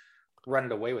team run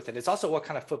it away with it. It's also what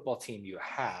kind of football team you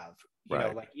have. You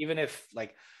know, like even if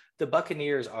like the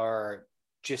Buccaneers are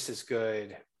just as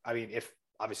good. I mean, if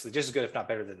obviously just as good, if not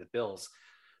better than the Bills,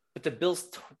 but the Bills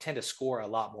tend to score a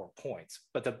lot more points.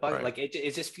 But like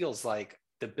it just feels like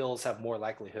the Bills have more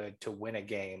likelihood to win a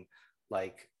game,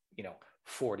 like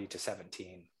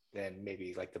 40-17 than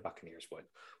maybe like the Buccaneers would.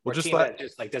 Well, just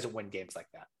doesn't win games like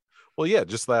that. Well, yeah,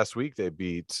 just last week they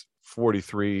beat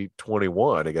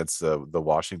 43-21 against the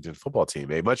Washington football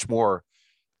team, a much more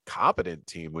competent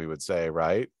team, we would say,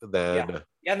 right? And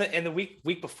the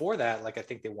week before that, like I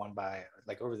think they won by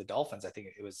like over the Dolphins. I think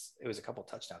it was a couple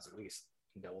touchdowns at least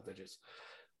in double digits.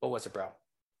 What was it, bro?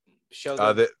 Show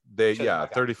them.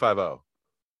 35-0.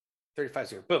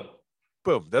 35-0.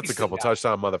 Boom. That's a couple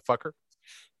touchdown, motherfucker.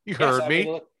 You heard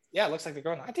me. Yeah, it looks like they're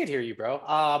going. I did hear you, bro.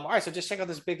 All right, so just check out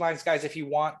this Big Lines, guys. If you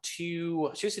want to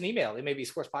shoot us an email, it may be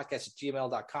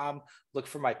sportspodcast@gmail.com. Look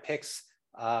for my picks.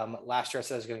 Last year I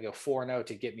said I was going to go 4-0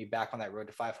 to get me back on that road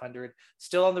to 500.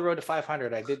 Still on the road to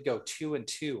 500. I did go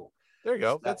 2-2. There you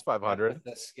go. That's 500.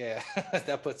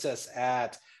 That puts us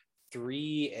at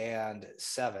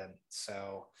 3-7.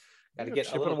 So got to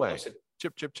get a little away. Closer.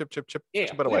 Chip Yeah,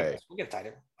 it away. We'll get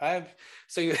tighter.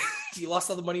 So you lost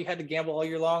all the money you had to gamble all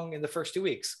year long in the first 2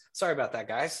 weeks. Sorry about that,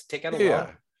 guys. Take out a loan.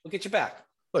 We'll get you back.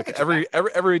 Look, every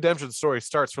redemption story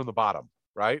starts from the bottom,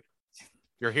 right?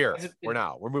 You're here.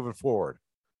 We're moving forward.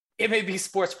 MAB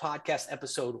Sports Podcast,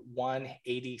 episode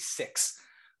 186.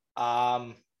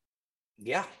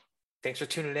 Yeah. Thanks for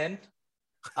tuning in.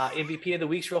 MVP of the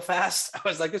week's real fast. I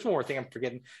was like, there's one more thing I'm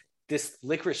forgetting. This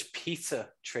licorice pizza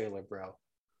trailer, bro.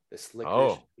 This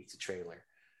licorice pizza trailer.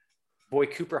 Boy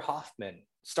Cooper Hoffman,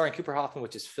 starring Cooper Hoffman,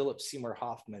 which is Philip Seymour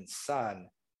Hoffman's son.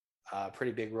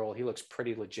 Pretty big role. He looks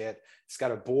pretty legit. It's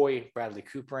got a boy, Bradley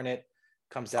Cooper, in it.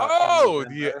 Comes out.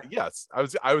 Yes.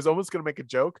 I was almost gonna make a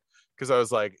joke because I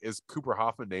was like, is Cooper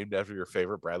Hoffman named after your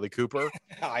favorite Bradley Cooper?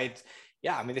 I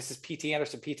mean, this is P.T.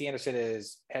 Anderson. P.T. Anderson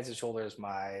is heads and shoulders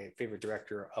my favorite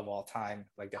director of all time.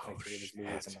 Like definitely 3 of his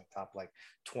movies in my top like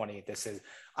 20.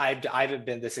 I haven't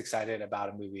been this excited about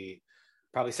a movie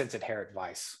probably since Inherent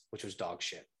Vice, which was dog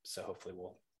shit. So hopefully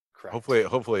we'll correct.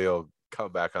 Hopefully he'll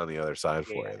come back on the other side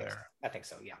for you there. I think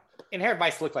so. Yeah. Inherent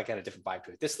Vice looked like it had a different vibe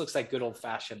to it. This looks like good old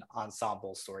fashioned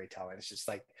ensemble storytelling. It's just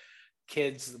like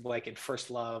kids like in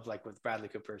first love, like with Bradley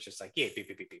Cooper. It's just like, yeah,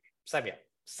 beep. Sign me up.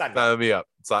 Sign me up.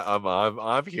 So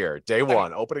I'm here. Day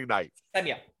one, opening night. Sign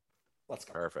me up. Let's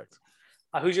go. Perfect.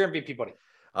 Who's your MVP, buddy?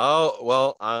 Oh,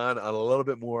 well, on a little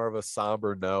bit more of a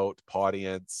somber note,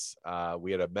 audience,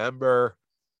 we had a member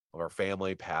of our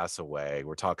family pass away.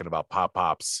 We're talking about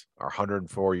Pops, our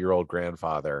 104-year-old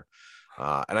grandfather.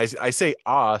 And I say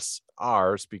ours,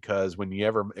 because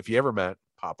if you ever met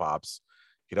Pops,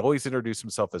 he'd always introduce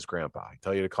himself as Grandpa. He'd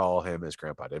tell you to call him as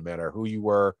Grandpa. Didn't matter who you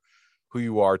were, who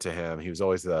you are to him. He was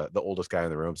always the oldest guy in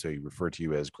the room, so he referred to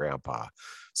you as Grandpa.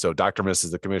 So Dr.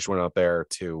 Mrs. the Commission went out there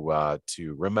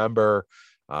to remember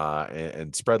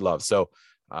and spread love. So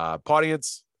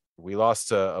audience, we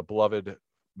lost a beloved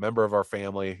member of our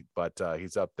family, but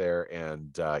he's up there,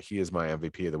 and he is my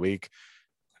MVP of the week.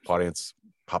 Audience,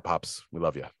 Pops, we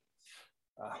love you.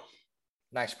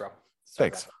 Nice, bro.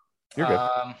 Thanks. You're good.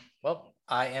 Well,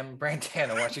 I am Brandon.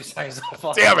 Why don't you sign yourself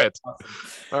off? Damn it.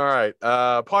 All right.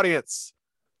 Audience,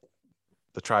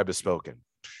 the tribe has spoken.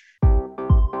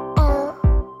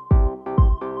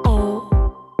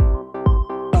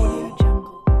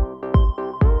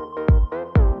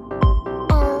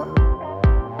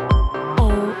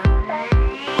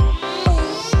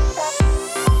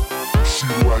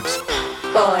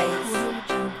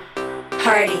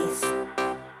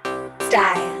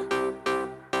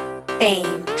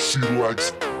 Fame, She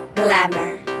likes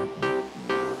glamour,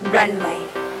 runway,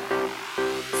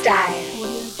 style,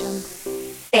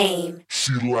 fame,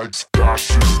 She likes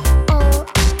fashion.